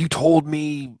believe you told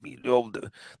me,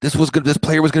 this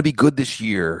player was going to be good this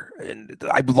year, and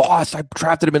I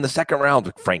drafted him in the second round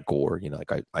with Frank Gore.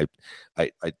 I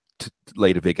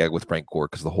laid a big egg with Frank Gore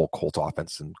because the whole Colts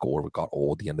offense and Gore got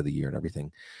old at the end of the year and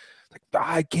everything. Like,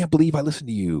 I can't believe I listened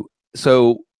to you.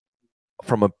 So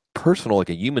from a personal, like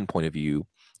a human point of view,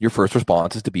 your first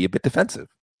response is to be a bit defensive,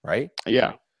 right?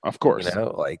 Yeah. Of course,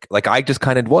 like I just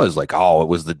kind of was like, oh, it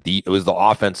was the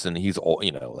offense, and he's all,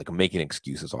 like, I'm making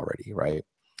excuses already, right?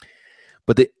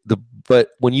 But but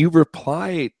when you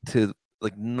reply to,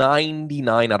 like,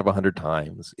 99 out of 100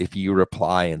 times, if you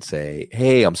reply and say,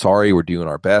 hey, I'm sorry, we're doing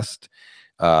our best,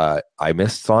 I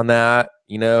missed on that,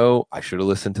 I should have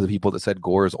listened to the people that said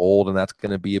Gore is old and that's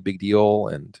going to be a big deal,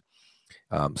 and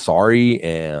sorry,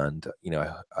 and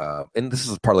and this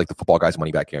is part of, like, the football guys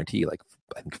money back guarantee. Like,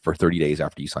 I think for 30 days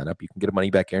after you sign up, you can get a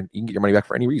money back guarantee. You can get your money back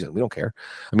for any reason. We don't care.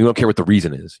 I mean, we don't care what the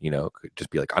reason is. It could just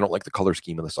be like, I don't like the color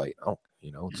scheme of the site. I don't.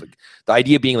 It's like the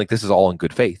idea being, like, this is all in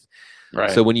good faith.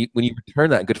 Right. So when you return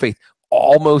that in good faith,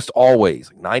 almost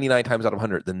always, like 99 times out of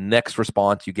 100, the next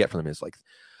response you get from them is like,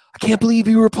 I can't believe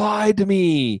you replied to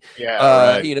me.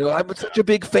 Yeah, right. I'm such a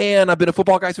big fan. I've been a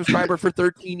Football Guys subscriber for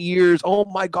 13 years. Oh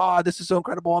my God, this is so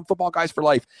incredible. I'm Football Guys for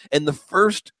life. And the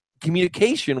first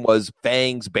communication was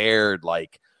fangs bared,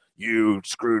 like, you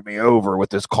screwed me over with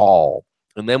this call.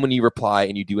 And then when you reply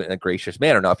and you do it in a gracious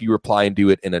manner, now if you reply and do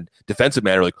it in a defensive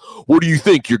manner, like, what do you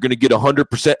think? You're going to get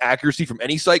 100% accuracy from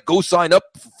any site? Go sign up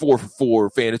for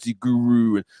Fantasy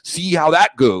Guru and see how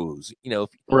that goes.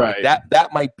 Right.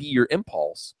 That might be your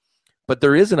impulse. But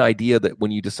there is an idea that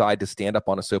when you decide to stand up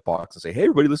on a soapbox and say, hey,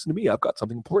 everybody, listen to me, I've got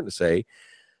something important to say,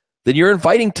 then you're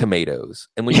inviting tomatoes.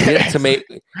 And when you get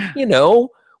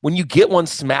when you get one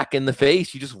smack in the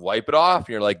face, you just wipe it off. And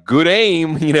you're like, good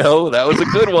aim. That was a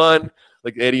good one.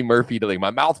 Like Eddie Murphy, like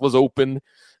my mouth was open.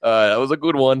 That was a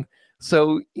good one.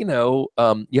 So, you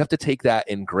have to take that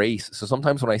in grace. So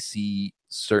sometimes when I see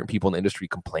certain people in the industry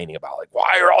complaining about like,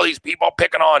 why are all these people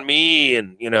picking on me?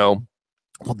 And,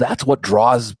 well, that's what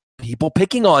draws people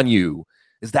picking on you,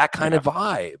 is that kind of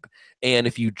vibe. And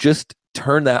if you just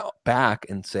turn that back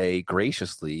and say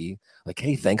graciously, like,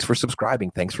 hey, thanks for subscribing.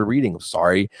 Thanks for reading. I'm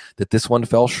sorry that this one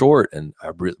fell short. And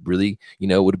I really,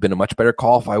 would have been a much better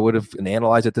call if I would have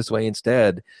analyzed it this way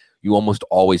instead. You almost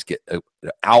always get an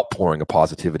outpouring of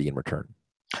positivity in return.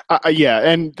 Yeah.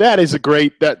 And that is a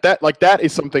great, that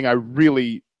is something I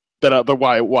really,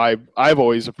 why I've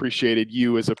always appreciated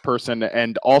you as a person,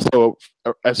 and also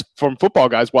as from Football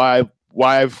Guys, why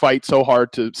I fight so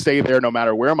hard to stay there no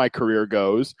matter where my career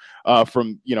goes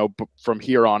from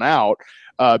here on out,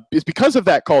 is because of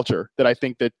that culture that I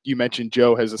think that you mentioned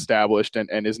Joe has established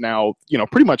and is now,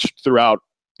 pretty much throughout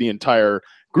the entire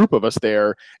group of us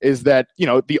there, is that,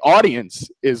 the audience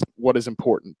is what is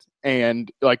important.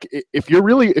 And like, if you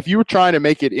were trying to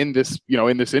make it in this,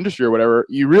 in this industry or whatever,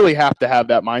 you really have to have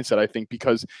that mindset, I think,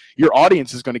 because your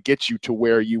audience is going to get you to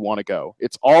where you want to go.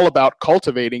 It's all about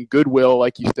cultivating goodwill,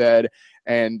 like you said,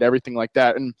 and everything like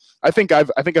that. And I think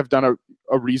I've done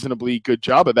a reasonably good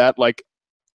job of that. Like,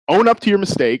 own up to your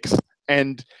mistakes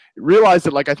and realize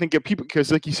that, like, I think people,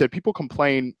 because like you said, people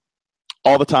complain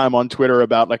all the time on Twitter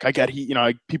about like, I get heat,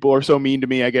 people are so mean to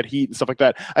me, I get heat and stuff like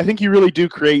that. I think you really do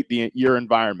create your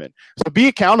environment. So be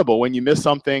accountable when you miss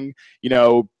something,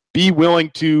 be willing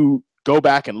to go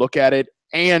back and look at it.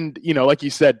 And, like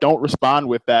you said, don't respond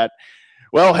with that,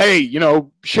 well, hey,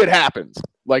 shit happens.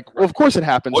 Like, well, of course it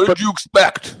happens. What did you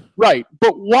expect? Right.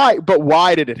 But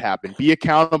why did it happen? Be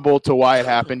accountable to why it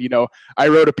happened. I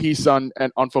wrote a piece on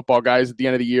Football Guys at the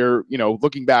end of the year,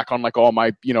 looking back on like all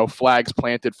my, flags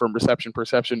planted from reception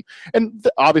perception. And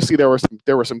obviously there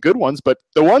were some good ones, but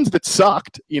the ones that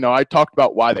sucked, I talked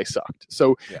about why they sucked.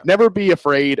 So never be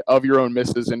afraid of your own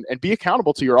misses and be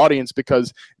accountable to your audience,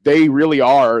 because they really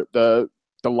are the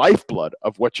lifeblood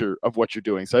of what you're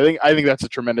doing. So I think that's a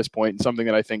tremendous point, and something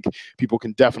that I think people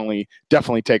can definitely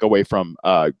take away from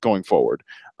going forward.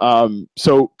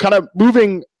 So kind of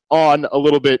moving on a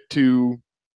little bit to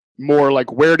more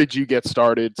like, where did you get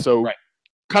started? So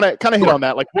kind of hit on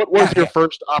that. Like, what was your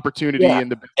first opportunity in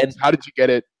the business? How did you get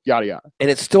it? Yada yada.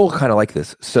 And it's still kind of like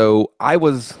this. So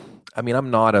I'm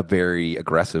not a very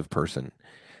aggressive person.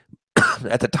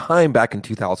 At the time, back in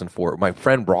 2004, my good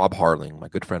friend Rob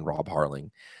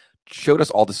Harling, showed us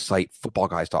all the site,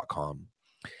 footballguys.com.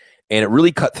 And it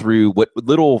really cut through what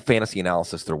little fantasy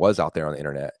analysis there was out there on the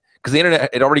internet. Because the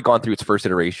internet had already gone through its first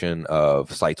iteration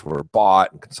of sites were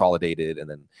bought and consolidated, and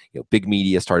then big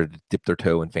media started to dip their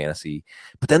toe in fantasy.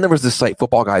 But then there was this site,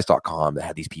 footballguys.com, that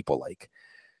had these people like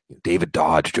David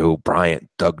Dodge, Joe Bryant,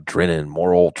 Doug Drennan,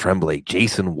 Morrill Tremblay,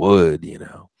 Jason Wood,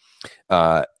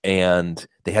 and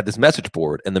they had this message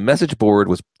board, and the message board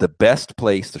was the best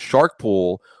place. The Shark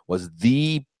Pool was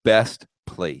the best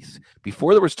place.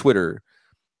 Before there was Twitter,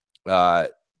 the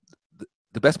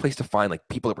best place to find like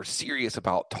people that were serious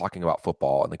about talking about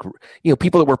football, and like,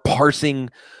 people that were parsing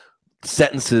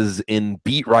sentences in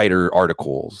beat writer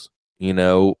articles,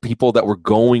 people that were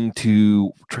going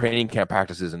to training camp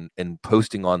practices and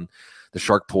posting on the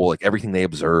Shark Pool, like everything they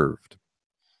observed.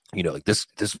 Like this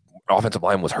offensive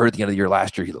line was hurt at the end of the year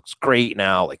last year. He looks great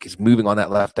now. Like, he's moving on that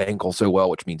left ankle so well,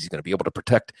 which means he's going to be able to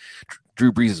protect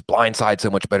Drew Brees' blind side so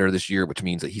much better this year, which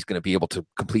means that he's going to be able to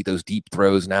complete those deep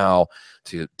throws now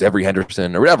to Devery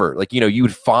Henderson or whatever. Like, you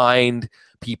would find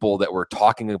people that were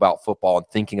talking about football and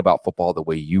thinking about football the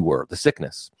way you were, the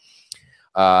sickness.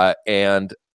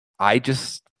 And I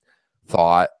just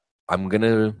thought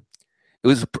it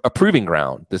was a proving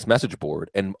ground, this message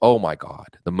board. And oh my God,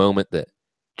 the moment that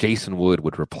Jason Wood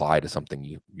would reply to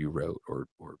something you wrote, or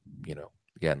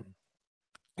again,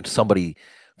 somebody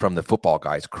from the Football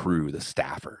Guys crew, the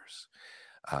staffers.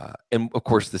 And of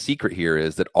course, the secret here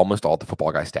is that almost all the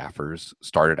Football Guys staffers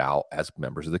started out as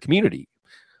members of the community.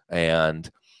 And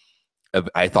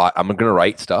I thought, I'm going to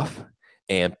write stuff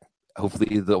and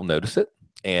hopefully they'll notice it.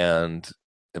 And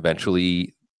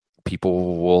eventually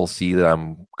people will see that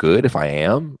I'm good if I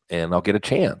am, and I'll get a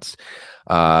chance.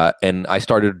 And I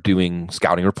started doing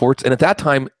scouting reports. And at that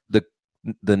time,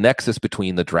 the nexus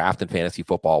between the draft and fantasy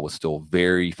football was still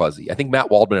very fuzzy. I think Matt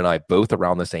Waldman and I both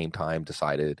around the same time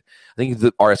decided, I think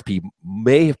the RSP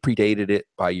may have predated it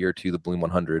by a year or two, the Bloom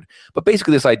 100, but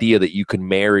basically this idea that you can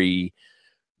marry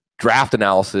draft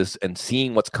analysis and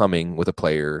seeing what's coming with a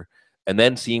player and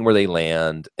then seeing where they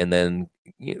land and then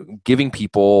giving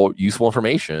people useful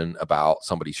information about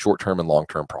somebody's short-term and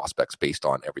long-term prospects based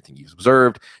on everything you've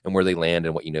observed and where they land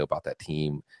and what you know about that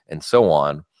team and so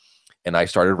on. And I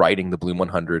started writing the Bloom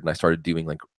 100, and I started doing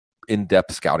like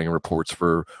in-depth scouting reports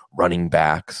for running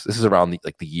backs. This is around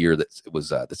the year that it was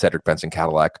the Cedric Benson,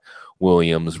 Cadillac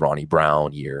Williams, Ronnie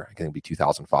Brown year. I think it'd be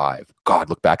 2005.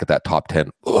 God, look back at that top 10.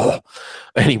 Ugh.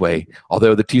 Anyway,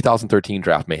 although the 2013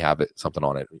 draft may have something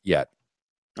on it yet.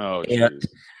 Oh, and,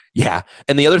 yeah.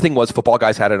 And the other thing was Football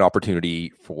Guys had an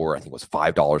opportunity for, I think it was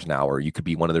 $5 an hour. You could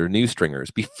be one of their news stringers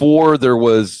before there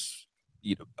was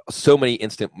so many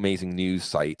instant amazing news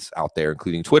sites out there,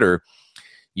 including Twitter.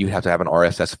 You'd have to have an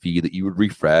RSS feed that you would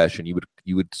refresh, and you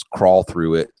would crawl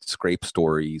through it, scrape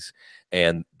stories,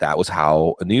 and that was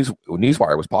how a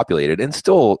newswire was populated, and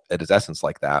still at its essence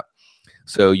like that.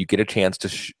 So you get a chance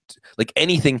to like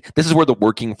anything. This is where the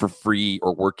working for free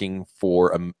or working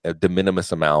for a de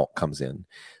minimis amount comes in,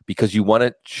 because you want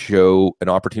to show an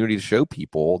opportunity to show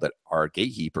people that are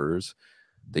gatekeepers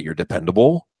that you're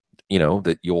dependable.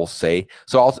 That you'll say.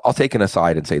 So I'll take an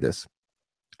aside and say this.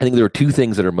 I think there are two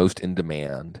things that are most in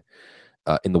demand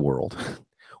in the world.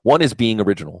 One is being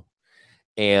original.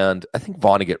 And I think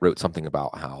Vonnegut wrote something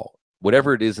about how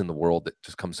whatever it is in the world that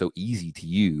just comes so easy to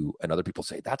you and other people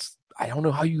say, I don't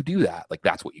know how you do that. Like,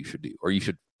 that's what you should do, or you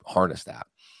should harness that.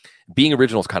 Being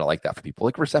original is kind of like that for people.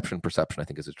 Like reception perception, I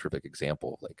think, is a terrific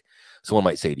example. Like someone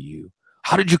might say to you,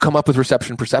 how did you come up with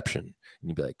reception perception? And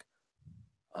you'd be like,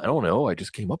 I don't know. I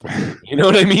just came up with it. You know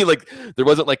what I mean? Like there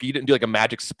wasn't like, you didn't do like a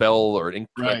magic spell or an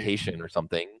incantation or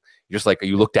something. You're just like,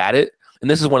 you looked at it. And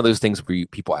this is one of those things where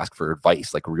people ask for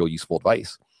advice, like real useful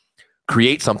advice.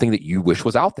 Create something that you wish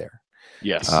was out there.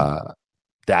 Yes. Start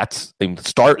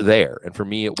there. And for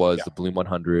me, it was the Bloom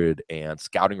 100 and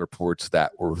scouting reports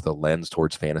that were with a lens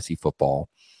towards fantasy football.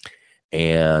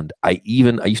 And I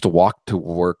used to walk to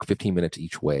work 15 minutes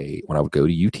each way when I would go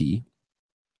to UT.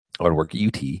 I would work at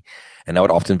UT, and I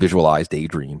would often visualize,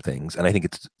 daydream things. And I think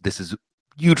this is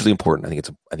hugely important. I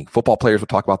think football players would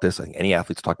talk about this. I think any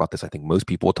athletes would talk about this. I think most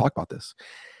people would talk about this.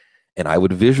 And I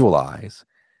would visualize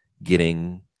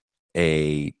getting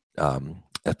a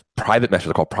private message.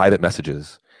 They're called private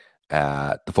messages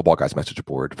at the Football Guys message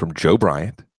board from Joe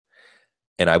Bryant.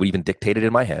 And I would even dictate it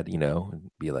in my head, and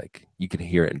be like, you can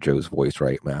hear it in Joe's voice,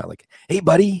 right, Matt? Like, hey,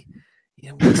 buddy,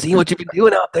 seeing what you've been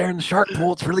doing out there in the shark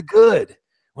pool. It's really good.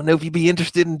 I want to know if you'd be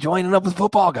interested in joining up with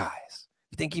Football Guys.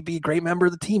 You think you'd be a great member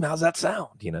of the team? How's that sound?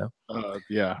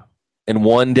 Yeah. And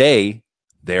one day,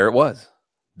 there it was.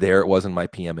 There it was in my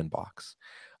PM inbox.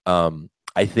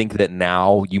 I think that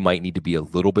now you might need to be a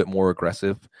little bit more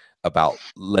aggressive about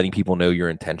letting people know your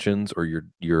intentions or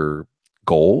your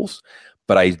goals.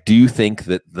 But I do think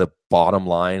that the bottom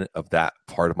line of that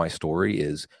part of my story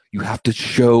is you have to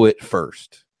show it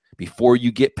first before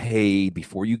you get paid,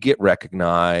 before you get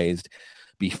recognized,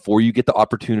 before you get the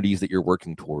opportunities that you're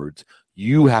working towards.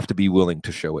 You have to be willing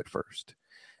to show it first.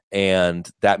 And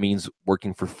that means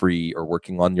working for free or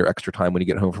working on your extra time when you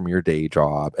get home from your day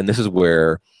job. And this is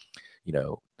where,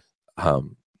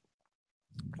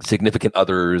 significant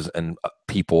others and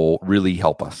people really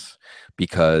help us,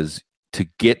 because to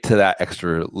get to that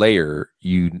extra layer,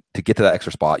 to get to that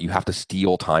extra spot, you have to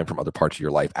steal time from other parts of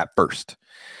your life at first.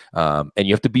 And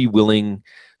you have to be willing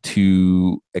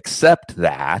to accept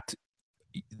that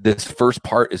this first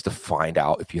part is to find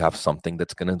out if you have something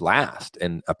that's going to last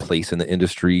and a place in the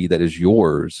industry that is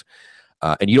yours.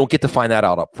 And you don't get to find that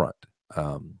out up front.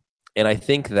 And I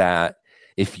think that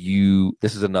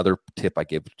this is another tip I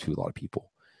give to a lot of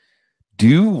people.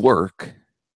 Do work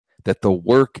that the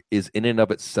work is in and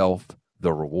of itself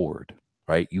the reward,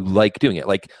 right? You like doing it.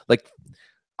 Like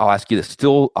I'll ask you this.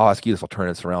 I'll turn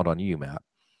this around on you, Matt.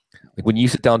 Like when you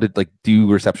sit down to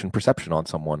do reception perception on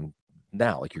someone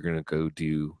now, like you're going to go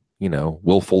do,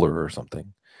 Will Fuller or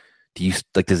something. Does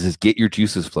this get your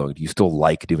juices flowing? Do you still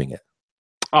like doing it?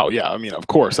 Oh yeah. I mean, of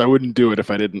course I wouldn't do it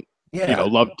if I didn't,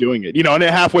 love doing it, and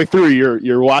then halfway through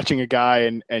you're watching a guy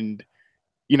and,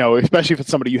 especially if it's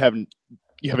somebody you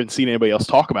haven't seen anybody else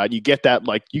talk about, you get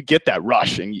that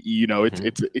rush, and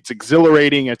it's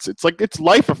exhilarating. It's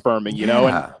life affirming,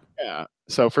 and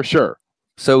so for sure.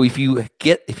 So if you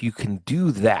can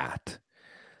do that,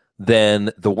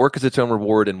 then the work is its own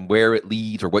reward, and where it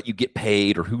leads or what you get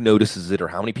paid or who notices it or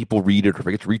how many people read it or if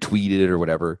it gets retweeted or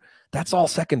whatever, That's all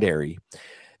secondary.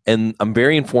 And I'm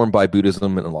very informed by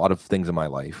Buddhism and a lot of things in my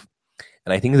life.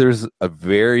 And I think there's a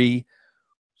very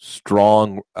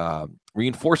strong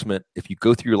reinforcement if you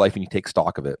go through your life and you take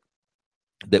stock of it,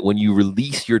 that when you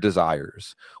release your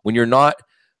desires, when you're not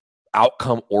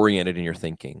outcome oriented in your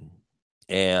thinking,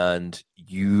 and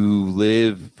you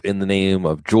live in the name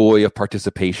of joy of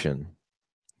participation,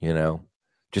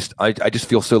 I just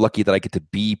feel so lucky that I get to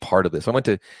be part of this. I went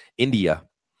to India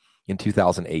in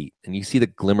 2008, and you see the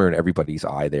glimmer in everybody's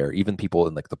eye there, even people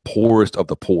in like the poorest of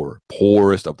the poor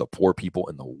people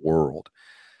in the world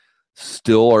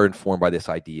still are informed by this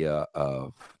idea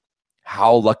of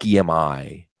how lucky am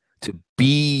I to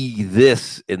be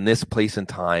this in this place and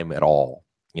time at all.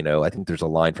 I think there's a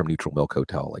line from Neutral Milk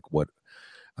Hotel,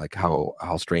 like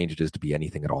how strange it is to be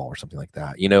anything at all, or something like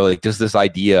that. Like just this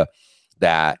idea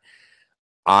that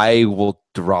I will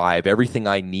derive everything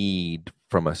I need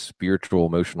from a spiritual,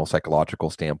 emotional, psychological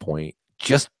standpoint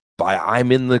just by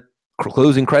I'm in the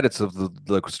closing credits of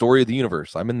the story of the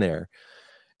universe. I'm in there.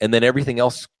 And then everything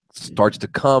else starts to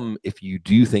come if you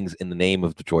do things in the name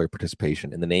of the joy of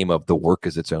participation, in the name of the work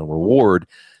as its own reward.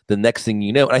 The next thing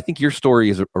you know, and I think your story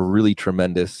is a really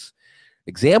tremendous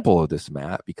example of this,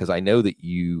 Matt, because I know that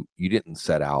you didn't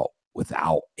set out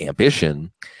without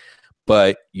ambition,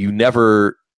 but you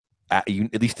never, at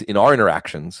least in our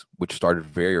interactions, which started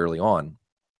very early on,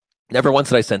 never once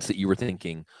did I sense that you were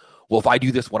thinking, well, if I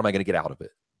do this, what am I going to get out of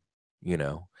it?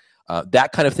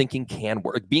 That kind of thinking can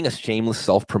work. Being a shameless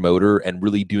self-promoter and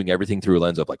really doing everything through a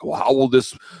lens of like, well, how will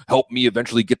this help me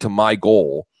eventually get to my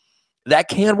goal? That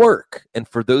can work. And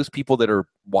for those people that are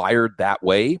wired that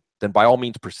way, then by all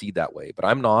means proceed that way. But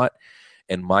I'm not.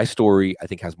 And my story, I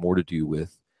think, has more to do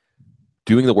with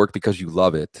doing the work because you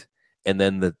love it. And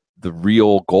then the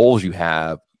real goals you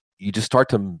have, you just start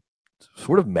to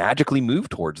sort of magically move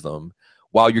towards them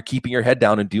while you're keeping your head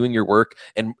down and doing your work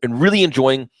and really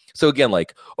enjoying. So again,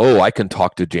 like, oh, I can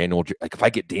talk to Daniel. Like if I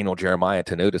get Daniel Jeremiah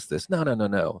to notice this,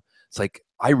 no. It's like,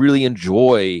 I really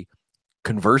enjoy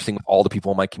conversing with all the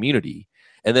people in my community.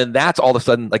 And then that's all of a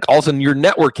sudden you're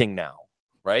networking now,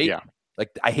 right? Yeah.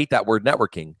 Like I hate that word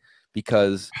networking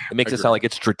because it makes it sound like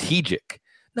it's strategic.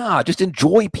 Nah, just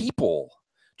enjoy people.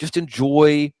 Just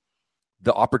enjoy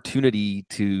the opportunity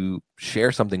to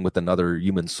share something with another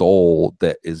human soul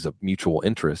that is of mutual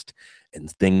interest, and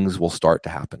things will start to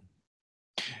happen.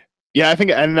 Yeah, I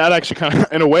think, and that actually kind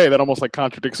of, in a way, that almost like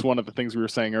contradicts one of the things we were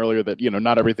saying earlier, that,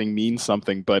 not everything means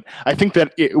something. But I think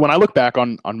that when I look back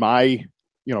on my,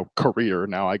 career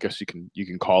now, I guess you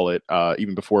can call it,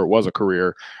 even before it was a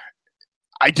career,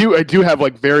 I do have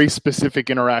like very specific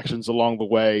interactions along the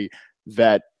way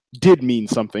that did mean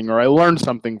something, or I learned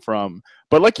something from.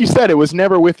 But like you said, it was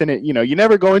never within it. You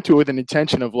never go into it with an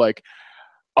intention of like,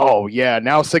 oh yeah,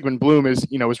 now Sigmund Bloom is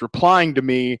replying to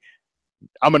me.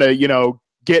 I'm gonna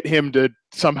get him to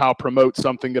somehow promote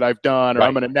something that I've done, or right.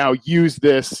 I'm going to now use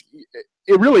this.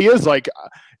 It really is like,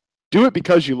 do it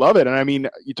because you love it. And I mean,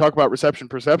 you talk about reception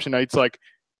perception. It's like,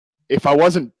 if I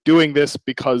wasn't doing this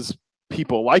because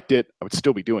people liked it, I would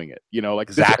still be doing it. Like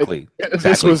exactly.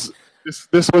 This was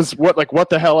what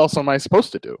the hell else am I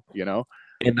supposed to do?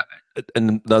 And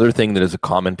another thing that is a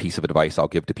common piece of advice I'll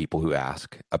give to people who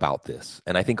ask about this,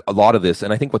 and I think a lot of this,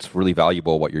 and I think what's really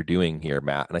valuable what you're doing here,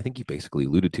 Matt, and I think you basically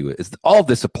alluded to it, is all of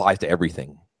this applies to everything.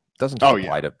 It doesn't just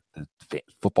apply to the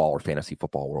football or fantasy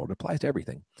football world. It applies to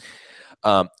everything.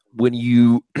 When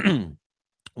you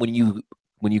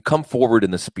come forward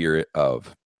in the spirit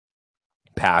of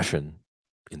passion,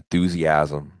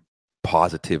 enthusiasm,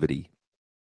 positivity,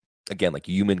 again, like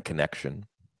human connection,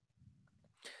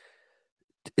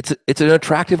 it's an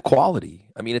attractive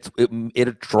quality. I mean,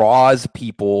 it draws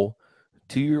people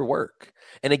to your work.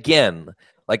 And again,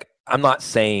 like I'm not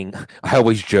saying, I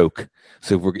always joke.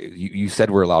 So you said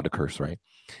we're allowed to curse, right?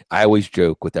 I always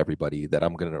joke with everybody that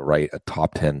I'm going to write a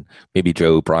top 10. Maybe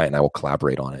Joe, Brian, and I will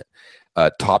collaborate on it.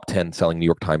 Top 10 selling New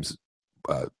York Times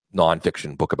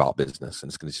nonfiction book about business, and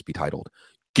it's going to just be titled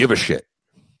 "Give a Shit."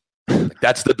 Like,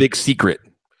 that's the big secret.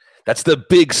 That's the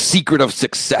big secret of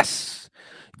success.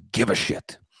 Give a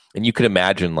shit. And you can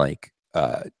imagine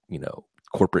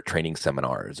corporate training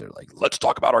seminars are like, let's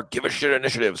talk about our give a shit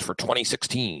initiatives for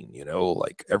 2016.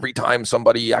 Like every time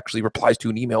somebody actually replies to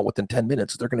an email within 10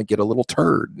 minutes, they're going to get a little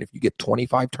turd. And if you get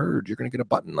 25 turds, you're going to get a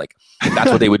button. Like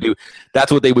that's what they would do.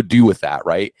 That's what they would do with that.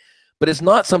 Right. But it's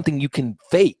not something you can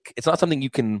fake. It's not something you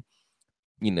can,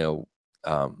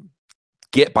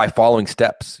 get by following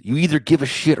steps. You either give a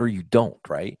shit or you don't.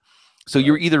 Right. So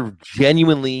you're either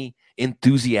genuinely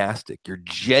enthusiastic, you're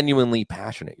genuinely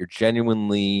passionate, you're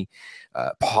genuinely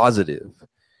positive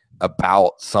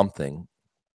about something,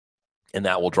 and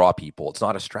that will draw people. It's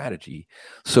not a strategy.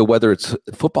 So whether it's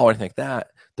football or anything like that,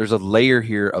 there's a layer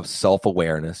here of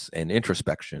self-awareness and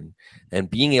introspection and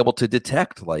being able to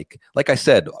detect, like I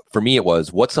said, for me, it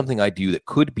was what's something I do that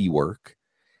could be work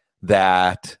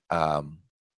that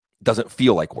doesn't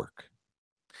feel like work.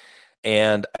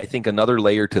 And I think another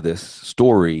layer to this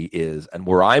story is, and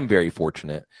where I'm very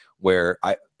fortunate, where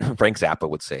Frank Zappa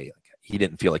would say he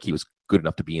didn't feel like he was good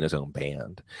enough to be in his own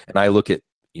band. And I look at,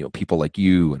 people like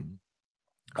you and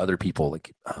other people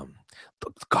like,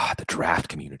 the draft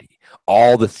community,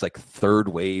 all this like third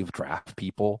wave draft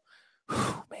people,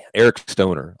 man, Eric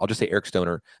Stoner, I'll just say Eric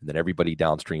Stoner, and then everybody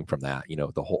downstream from that,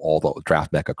 all the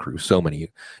draft Mecca crew, so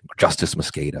many, Justice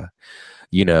Mosqueda,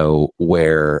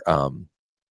 where,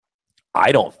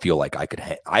 I don't feel like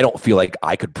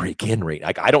I could break in right.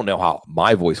 Like, I don't know how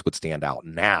my voice would stand out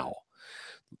now.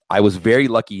 I was very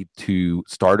lucky to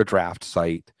start a draft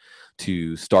site,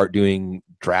 to start doing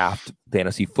draft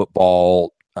fantasy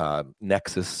football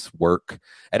nexus work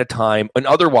at a time, and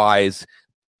otherwise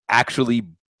actually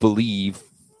believe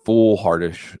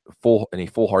in a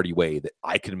foolhardy way that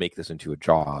I could make this into a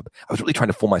job. I was really trying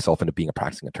to fool myself into being a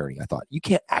practicing attorney. I thought, you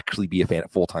can't actually be a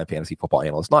full-time fantasy football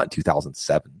analyst, not in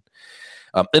 2007.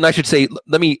 And I should say,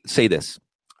 let me say this.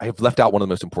 I have left out one of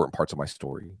the most important parts of my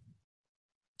story.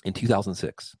 In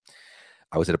 2006,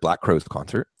 I was at a Black Crowes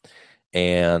concert,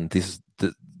 and this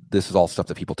is all stuff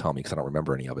that people tell me because I don't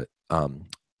remember any of it.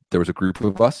 There was a group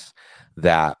of us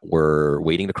that were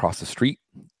waiting to cross the street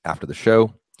after the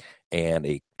show, and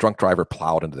a drunk driver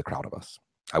plowed into the crowd of us.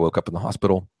 I woke up in the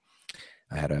hospital.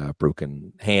 I had a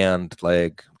broken hand,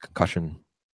 leg, concussion.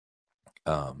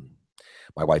 My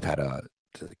wife had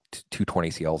 2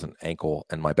 ACLs and ankle,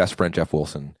 and my best friend Jeff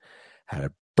Wilson had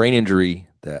a brain injury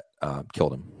that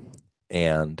killed him.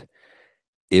 And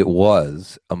it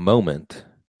was a moment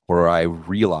where I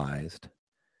realized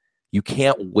you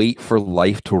can't wait for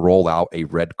life to roll out a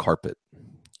red carpet.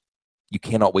 You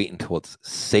cannot wait until it's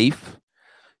safe.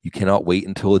 You cannot wait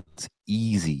until it's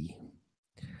easy.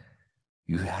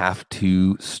 You have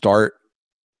to start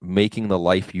making the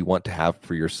life you want to have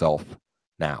for yourself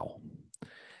now.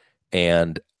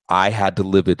 And I had to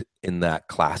live it in that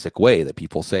classic way that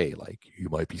people say, like, you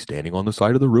might be standing on the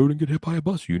side of the road and get hit by a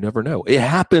bus. You never know. It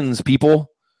happens,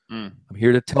 people. I'm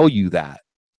here to tell you that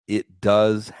it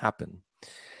does happen.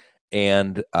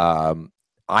 And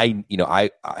I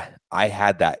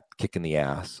had that kick in the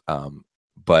ass.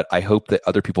 But I hope that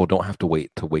other people don't have to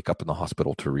wait to wake up in the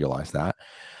hospital to realize that.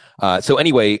 So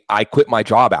anyway, I quit my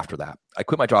job after that. I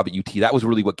quit my job at UT. That was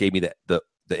really what gave me the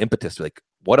impetus. Like,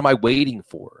 what am I waiting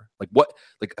for? Like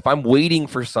if I'm waiting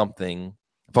for something,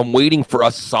 if I'm waiting for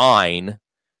a sign,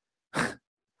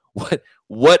 what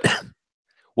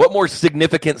more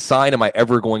significant sign am I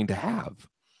ever going to have?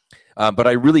 But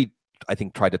I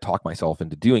think tried to talk myself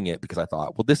into doing it because I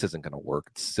thought, well, this isn't going to work.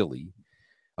 It's silly.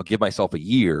 I'll give myself a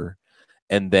year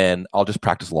and then I'll just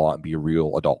practice law and be a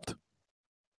real adult.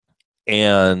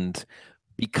 And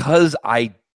because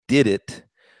I did it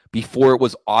before it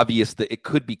was obvious that it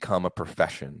could become a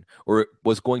profession or it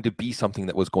was going to be something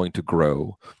that was going to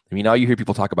grow. I mean, now you hear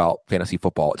people talk about fantasy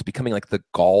football. It's becoming like the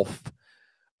golf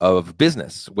of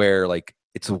business where like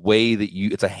it's a way that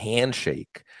it's a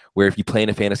handshake where if you play in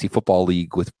a fantasy football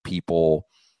league with people,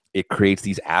 it creates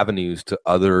these avenues to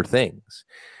other things.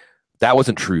 That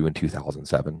wasn't true in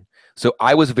 2007. So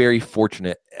I was very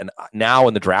fortunate. And now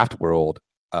in the draft world,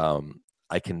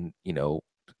 I can,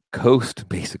 coast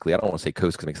basically. I don't want to say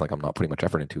coast because it makes like I'm not putting much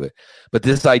effort into it. But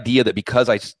this idea that because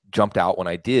I jumped out when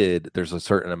I did, there's a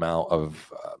certain amount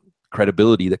of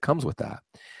credibility that comes with that.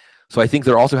 So I think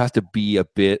there also has to be a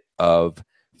bit of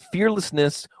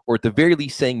fearlessness, or at the very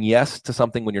least saying yes to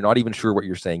something when you're not even sure what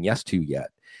you're saying yes to yet.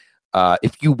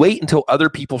 If you wait until other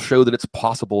people show that it's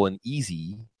possible and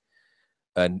easy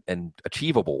and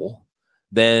achievable,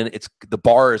 then the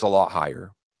bar is a lot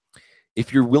higher.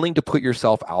 If you're willing to put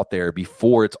yourself out there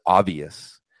before it's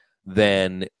obvious,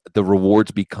 then the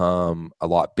rewards become a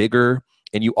lot bigger,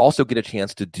 and you also get a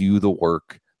chance to do the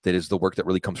work that is the work that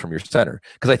really comes from your center.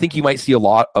 Because I think you might see a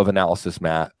lot of analysis,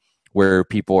 Matt, where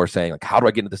people are saying, like, how do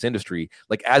I get into this industry?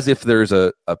 Like as if there's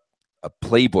a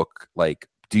playbook, like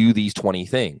do these 20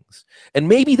 things. And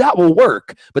maybe that will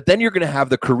work, but then you're going to have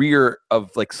the career of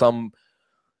like some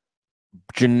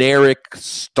generic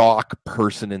stock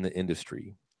person in the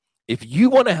industry. If you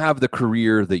want to have the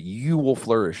career that you will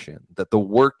flourish in, that the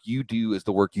work you do is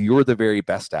the work you're the very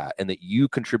best at, and that you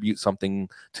contribute something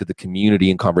to the community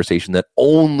and conversation that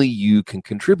only you can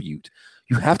contribute,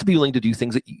 you have to be willing to do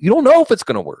things that you don't know if it's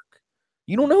going to work.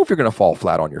 You don't know if you're going to fall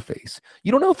flat on your face.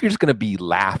 You don't know if you're just going to be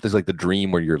laughed as like the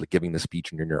dream where you're like giving the speech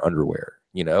and you're in your underwear.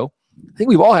 I think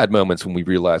we've all had moments when we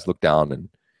realized, look down and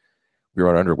we were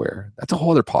on underwear. That's a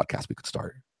whole other podcast we could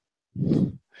start.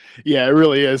 Yeah, it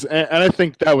really is. And I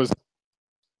think that was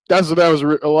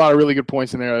a lot of really good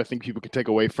points in there that I think people could take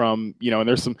away from, and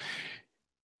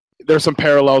there's some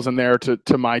parallels in there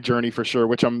to my journey for sure,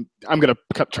 which I'm going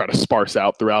to try to sparse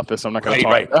out throughout this. I'm not going to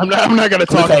talk. Right. I'm not going to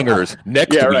talk. Cliffhangers.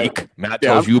 Next week, right. Matt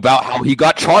tells you about how he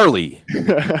got Charlie.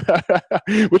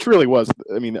 Which really was,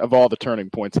 of all the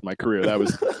turning points in my career, that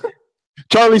was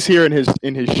Charlie's here in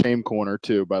his shame corner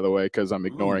too, by the way, because I'm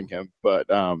ignoring him.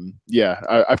 But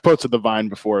I've posted the Vine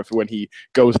before when he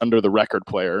goes under the record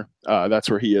player. That's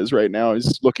where he is right now.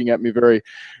 He's looking at me very,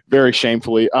 very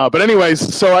shamefully. But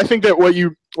anyways, so I think that what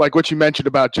you mentioned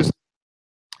about just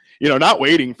not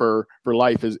waiting for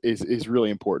life is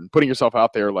really important. Putting yourself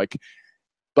out there, like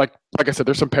I said,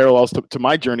 there's some parallels to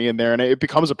my journey in there, and it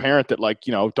becomes apparent that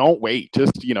don't wait.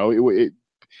 Just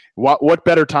what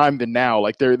better time than now?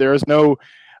 Like there is no,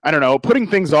 I don't know, putting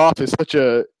things off is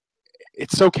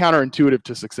it's so counterintuitive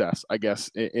to success, I guess,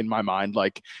 in my mind.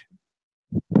 Like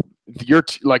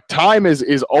time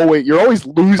is always, you're always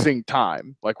losing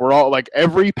time. Like we're all like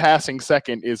every passing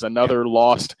second is another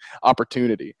lost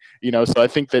opportunity, so I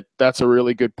think that's a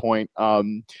really good point.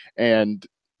 And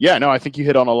yeah, no, I think you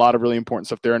hit on a lot of really important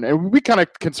stuff there, and we kind of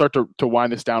can start to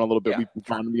wind this down a little bit. Yeah. We've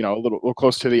gone, a little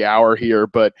close to the hour here,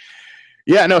 but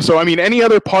yeah, no. So, any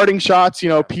other parting shots,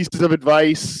 pieces of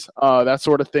advice, that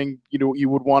sort of thing, you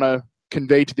would want to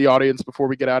convey to the audience before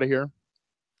we get out of here?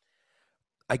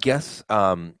 I guess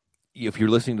if you're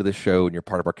listening to this show and you're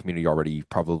part of our community already,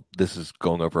 this is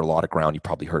going over a lot of ground you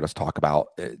probably heard us talk about,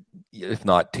 if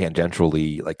not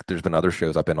tangentially. Like there's been other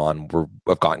shows I've been on where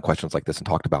I've gotten questions like this and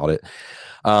talked about it.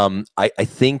 I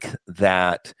think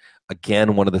that,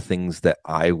 again, one of the things that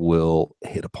I will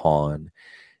hit upon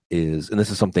is, and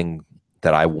this is something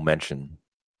that I will mention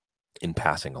in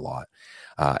passing a lot.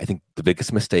 I think the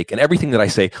biggest mistake, and everything that I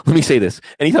say, let me say this: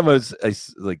 anytime I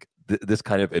like this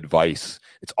kind of advice,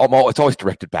 it's always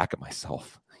directed back at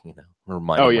myself.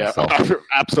 Reminding myself.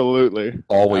 Absolutely.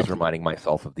 Always reminding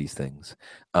myself of these things.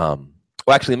 Well,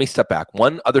 actually, let me step back.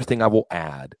 One other thing I will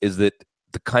add is that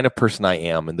the kind of person I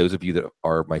am, and those of you that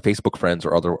are my Facebook friends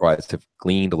or otherwise have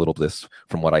gleaned a little bit this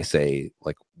from what I say,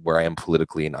 like where I am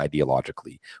politically and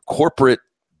ideologically, corporate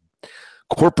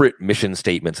mission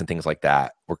statements and things like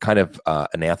that were kind of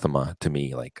anathema to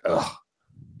me. Like, ugh,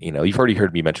 you've already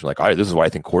heard me mention, like, this is what I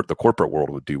think the corporate world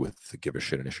would do with the Give a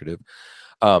Shit initiative.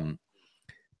 But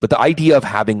the idea of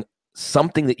having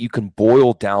something that you can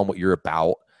boil down what you're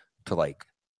about to like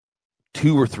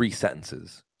 2 or 3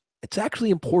 sentences, it's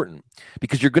actually important,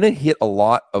 because you're going to hit a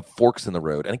lot of forks in the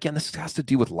road. And again, this has to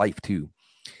do with life too.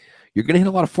 You're going to hit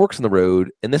a lot of forks in the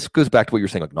road. And this goes back to what you're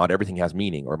saying, like not everything has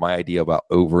meaning, or my idea about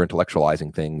over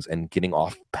intellectualizing things and getting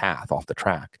off the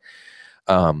track.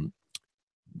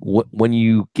 When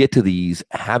you get to these,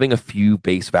 having a few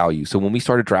base values. So when we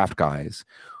started Draft Guys,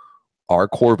 our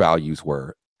core values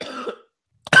were,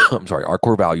 our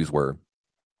core values were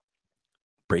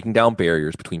breaking down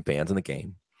barriers between fans and the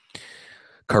game,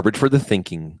 coverage for the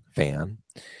thinking fan,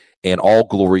 and all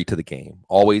glory to the game.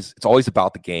 It's always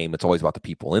about the game. It's always about the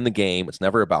people in the game. It's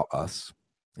never about us.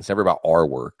 It's never about our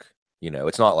work.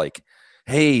 It's not like,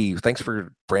 hey, thanks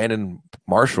for Brandon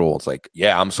Marshall. It's like,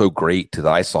 yeah, I'm so great that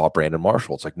I saw Brandon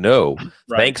Marshall. It's like, no,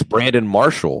 right. Thanks Brandon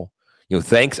Marshall.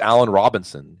 Thanks Allen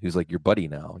Robinson, who's like your buddy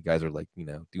now. You guys are like,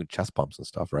 doing chest pumps and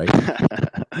stuff, right?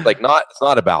 It's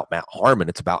not about Matt Harmon.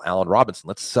 It's about Allen Robinson.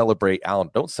 Let's celebrate Allen.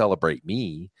 Don't celebrate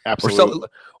me. Absolutely.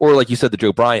 Or like you said, the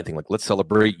Joe Bryant thing, like, let's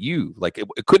celebrate you. Like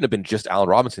it couldn't have been just Allen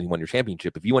Robinson who won your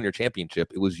championship. If you won your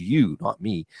championship, it was you, not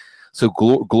me. So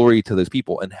glory to those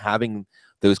people, and having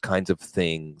those kinds of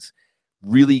things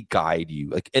really guide you.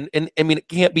 Like, and I mean, it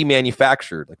can't be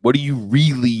manufactured. Like, what are you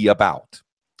really about?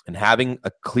 And having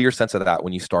a clear sense of that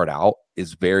when you start out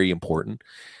is very important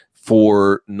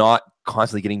for not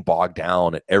constantly getting bogged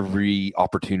down at every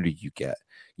opportunity you get.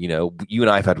 You and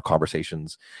I have had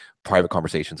private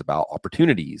conversations about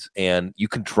opportunities, and you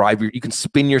can you can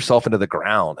spin yourself into the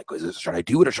ground. Like, should I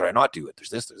do it or should I not do it?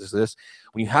 There's this.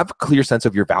 When you have a clear sense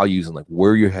of your values and like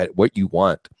where you're headed, what you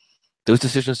want, those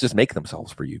decisions just make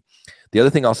themselves for you. The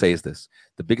other thing I'll say is this: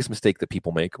 the biggest mistake that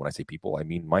people make, when I say people, I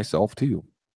mean myself too.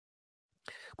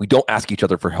 We don't ask each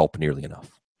other for help nearly enough.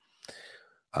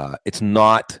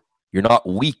 You're not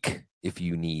weak if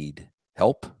you need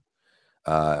help.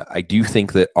 I do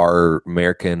think that our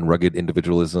American rugged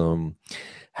individualism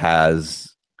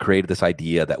has created this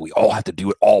idea that we all have to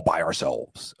do it all by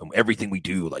ourselves. And everything we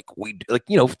do,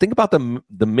 think about the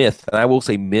myth, and I will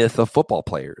say myth of football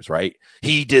players, right?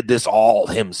 He did this all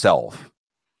himself.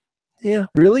 Yeah,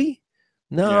 really?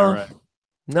 No. Yeah, right.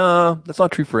 No, that's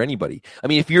not true for anybody. I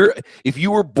mean, if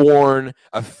you were born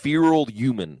a feral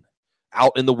human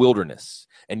out in the wilderness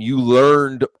and you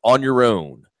learned on your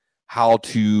own how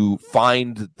to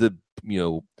find the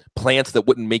plants that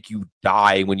wouldn't make you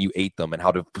die when you ate them, and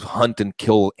how to hunt and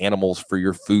kill animals for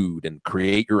your food and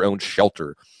create your own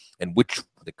shelter, and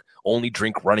only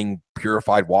drink running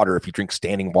purified water. If you drink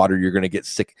standing water, you're going to get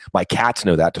sick. My cats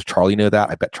know that. Does Charlie know that?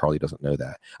 I bet Charlie doesn't know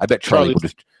that. I bet Charlie will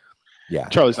just... Yeah,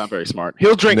 Charlie's not very smart.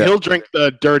 He'll drink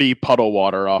the dirty puddle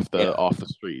water off the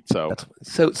street.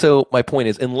 So my point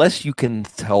is, unless you can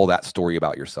tell that story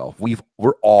about yourself,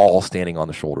 we're all standing on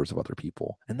the shoulders of other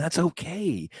people, and that's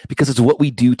okay, because it's what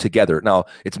we do together. Now,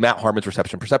 it's Matt Harmon's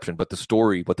perception, but the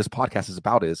story, what this podcast is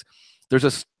about, is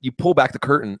you pull back the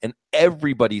curtain, and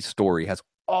everybody's story has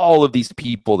all of these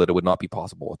people that it would not be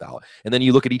possible without. And then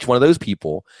you look at each one of those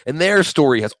people, and their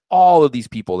story has all of these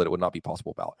people that it would not be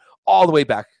possible without, all the way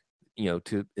back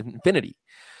to infinity.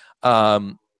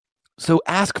 So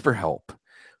ask for help.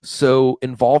 So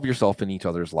involve yourself in each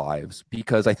other's lives,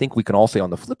 because I think we can all say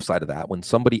on the flip side of that, when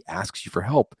somebody asks you for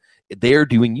help, they're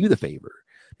doing you the favor,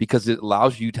 because it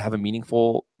allows you to have a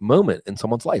meaningful moment in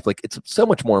someone's life. Like, it's so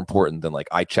much more important than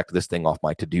I checked this thing off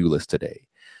my to-do list today.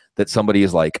 That somebody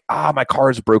is like, my car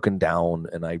is broken down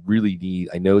and I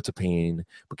know it's a pain,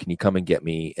 but can you come and get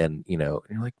me? And you're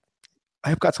like,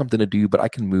 I've got something to do, but I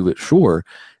can move it. Sure.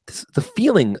 The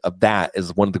feeling of that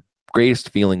is one of the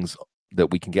greatest feelings that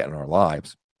we can get in our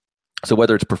lives. So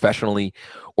whether it's professionally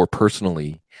or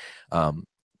personally,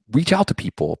 reach out to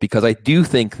people, because I do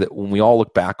think that when we all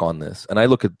look back on this, and I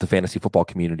look at the fantasy football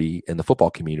community and the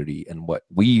football community and what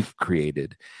we've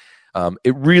created,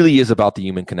 it really is about the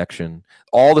human connection.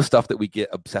 All the stuff that we get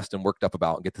obsessed and worked up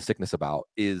about and get the sickness about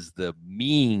is the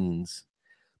means,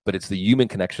 but it's the human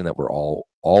connection that we're all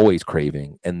always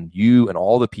craving. And you and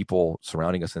all the people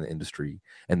surrounding us in the industry,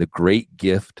 and the great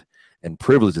gift and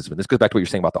privileges. And this goes back to what you're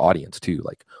saying about the audience too.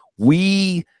 Like,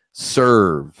 we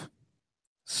serve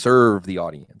the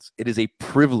audience. It is a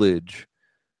privilege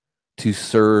to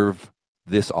serve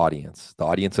this audience. The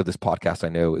audience of this podcast, I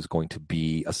know, is going to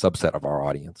be a subset of our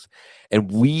audience.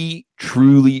 And we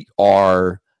truly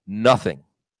are nothing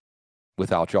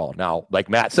without y'all. Now, like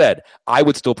Matt said, I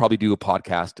would still probably do a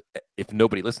podcast if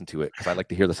nobody listened to it, because I like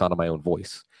to hear the sound of my own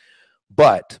voice.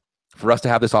 But for us to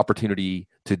have this opportunity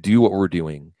to do what we're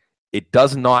doing, it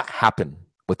does not happen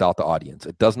without the audience.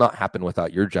 It does not happen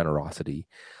without your generosity.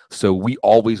 So you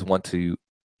always want to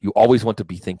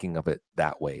be thinking of it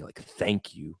that way. Like,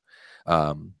 thank you.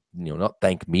 Not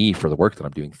thank me for the work that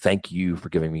I'm doing. Thank you for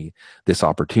giving me this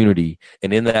opportunity.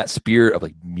 And in that spirit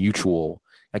of mutual,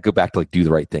 I go back to Do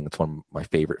the Right Thing. It's one of my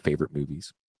favorite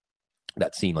movies.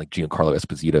 That scene, Giancarlo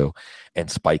Esposito and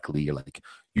Spike Lee are like,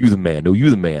 you the man, no, you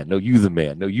the man, no, you the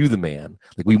man, no, you the man.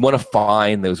 We want to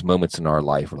find those moments in our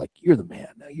life where you're the man,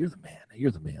 no, you're the man, no,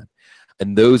 you're the man.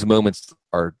 And those moments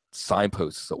are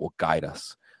signposts that will guide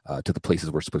us to the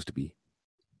places we're supposed to be.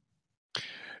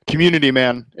 Community,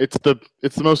 man. It's the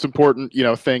most important,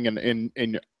 thing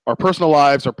in our personal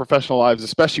lives, our professional lives,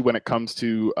 especially when it comes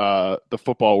to the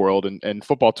football world, and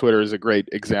football Twitter is a great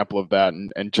example of that,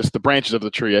 and just the branches of the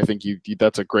tree. I think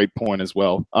that's a great point as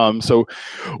well. So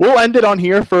we'll end it on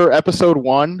here for episode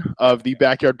 1 of the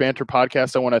Backyard Banter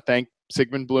podcast. I want to thank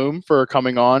Sigmund Bloom for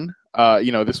coming on.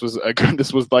 This was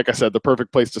like I said, the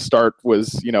perfect place to start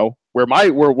was, where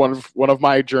one of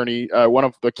my journey, one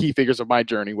of the key figures of my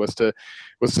journey was to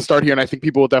start here. And I think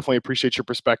people will definitely appreciate your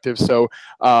perspective. So,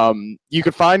 you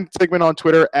can find Sigmund on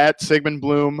Twitter at Sigmund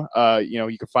Bloom.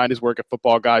 You can find his work at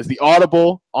Football Guys, the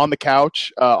Audible On the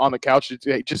Couch,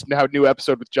 just now new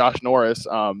episode with Josh Norris.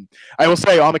 I will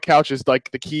say On the Couch is one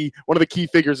of the key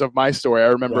figures of my story. I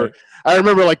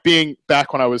remember being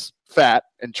back when I was fat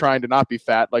and trying to not be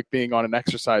fat, being on an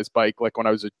exercise bike, when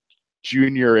I was a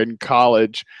junior in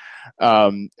college.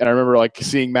 And I remember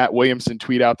seeing Matt Williamson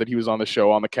tweet out that he was on the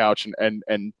show On the Couch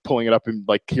and pulling it up and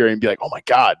hearing and be like, oh my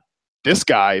God, these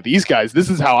guys, this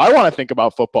is how I want to think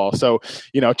about football. So,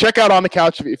 check out On the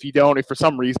Couch. If for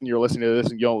some reason you're listening to this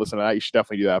and you don't listen to that, you should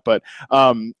definitely do that. But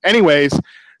anyways,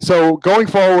 so going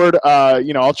forward,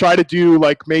 I'll try to do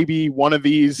maybe one of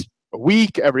these a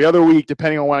week, every other week,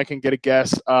 depending on when I can get a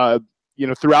guest,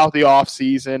 throughout the off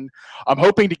season. I'm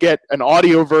hoping to get an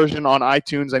audio version on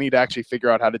iTunes. I need to actually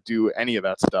figure out how to do any of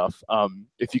that stuff.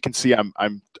 If you can see,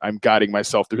 I'm guiding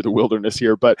myself through the wilderness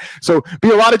here, but so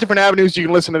be a lot of different avenues you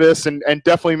can listen to this, and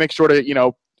definitely make sure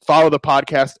to, follow the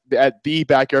podcast at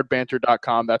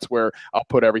thebackyardbanter.com. That's where I'll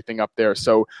put everything up there.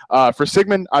 So for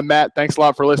Sigmund, I'm Matt. Thanks a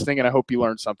lot for listening, and I hope you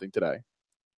learned something today.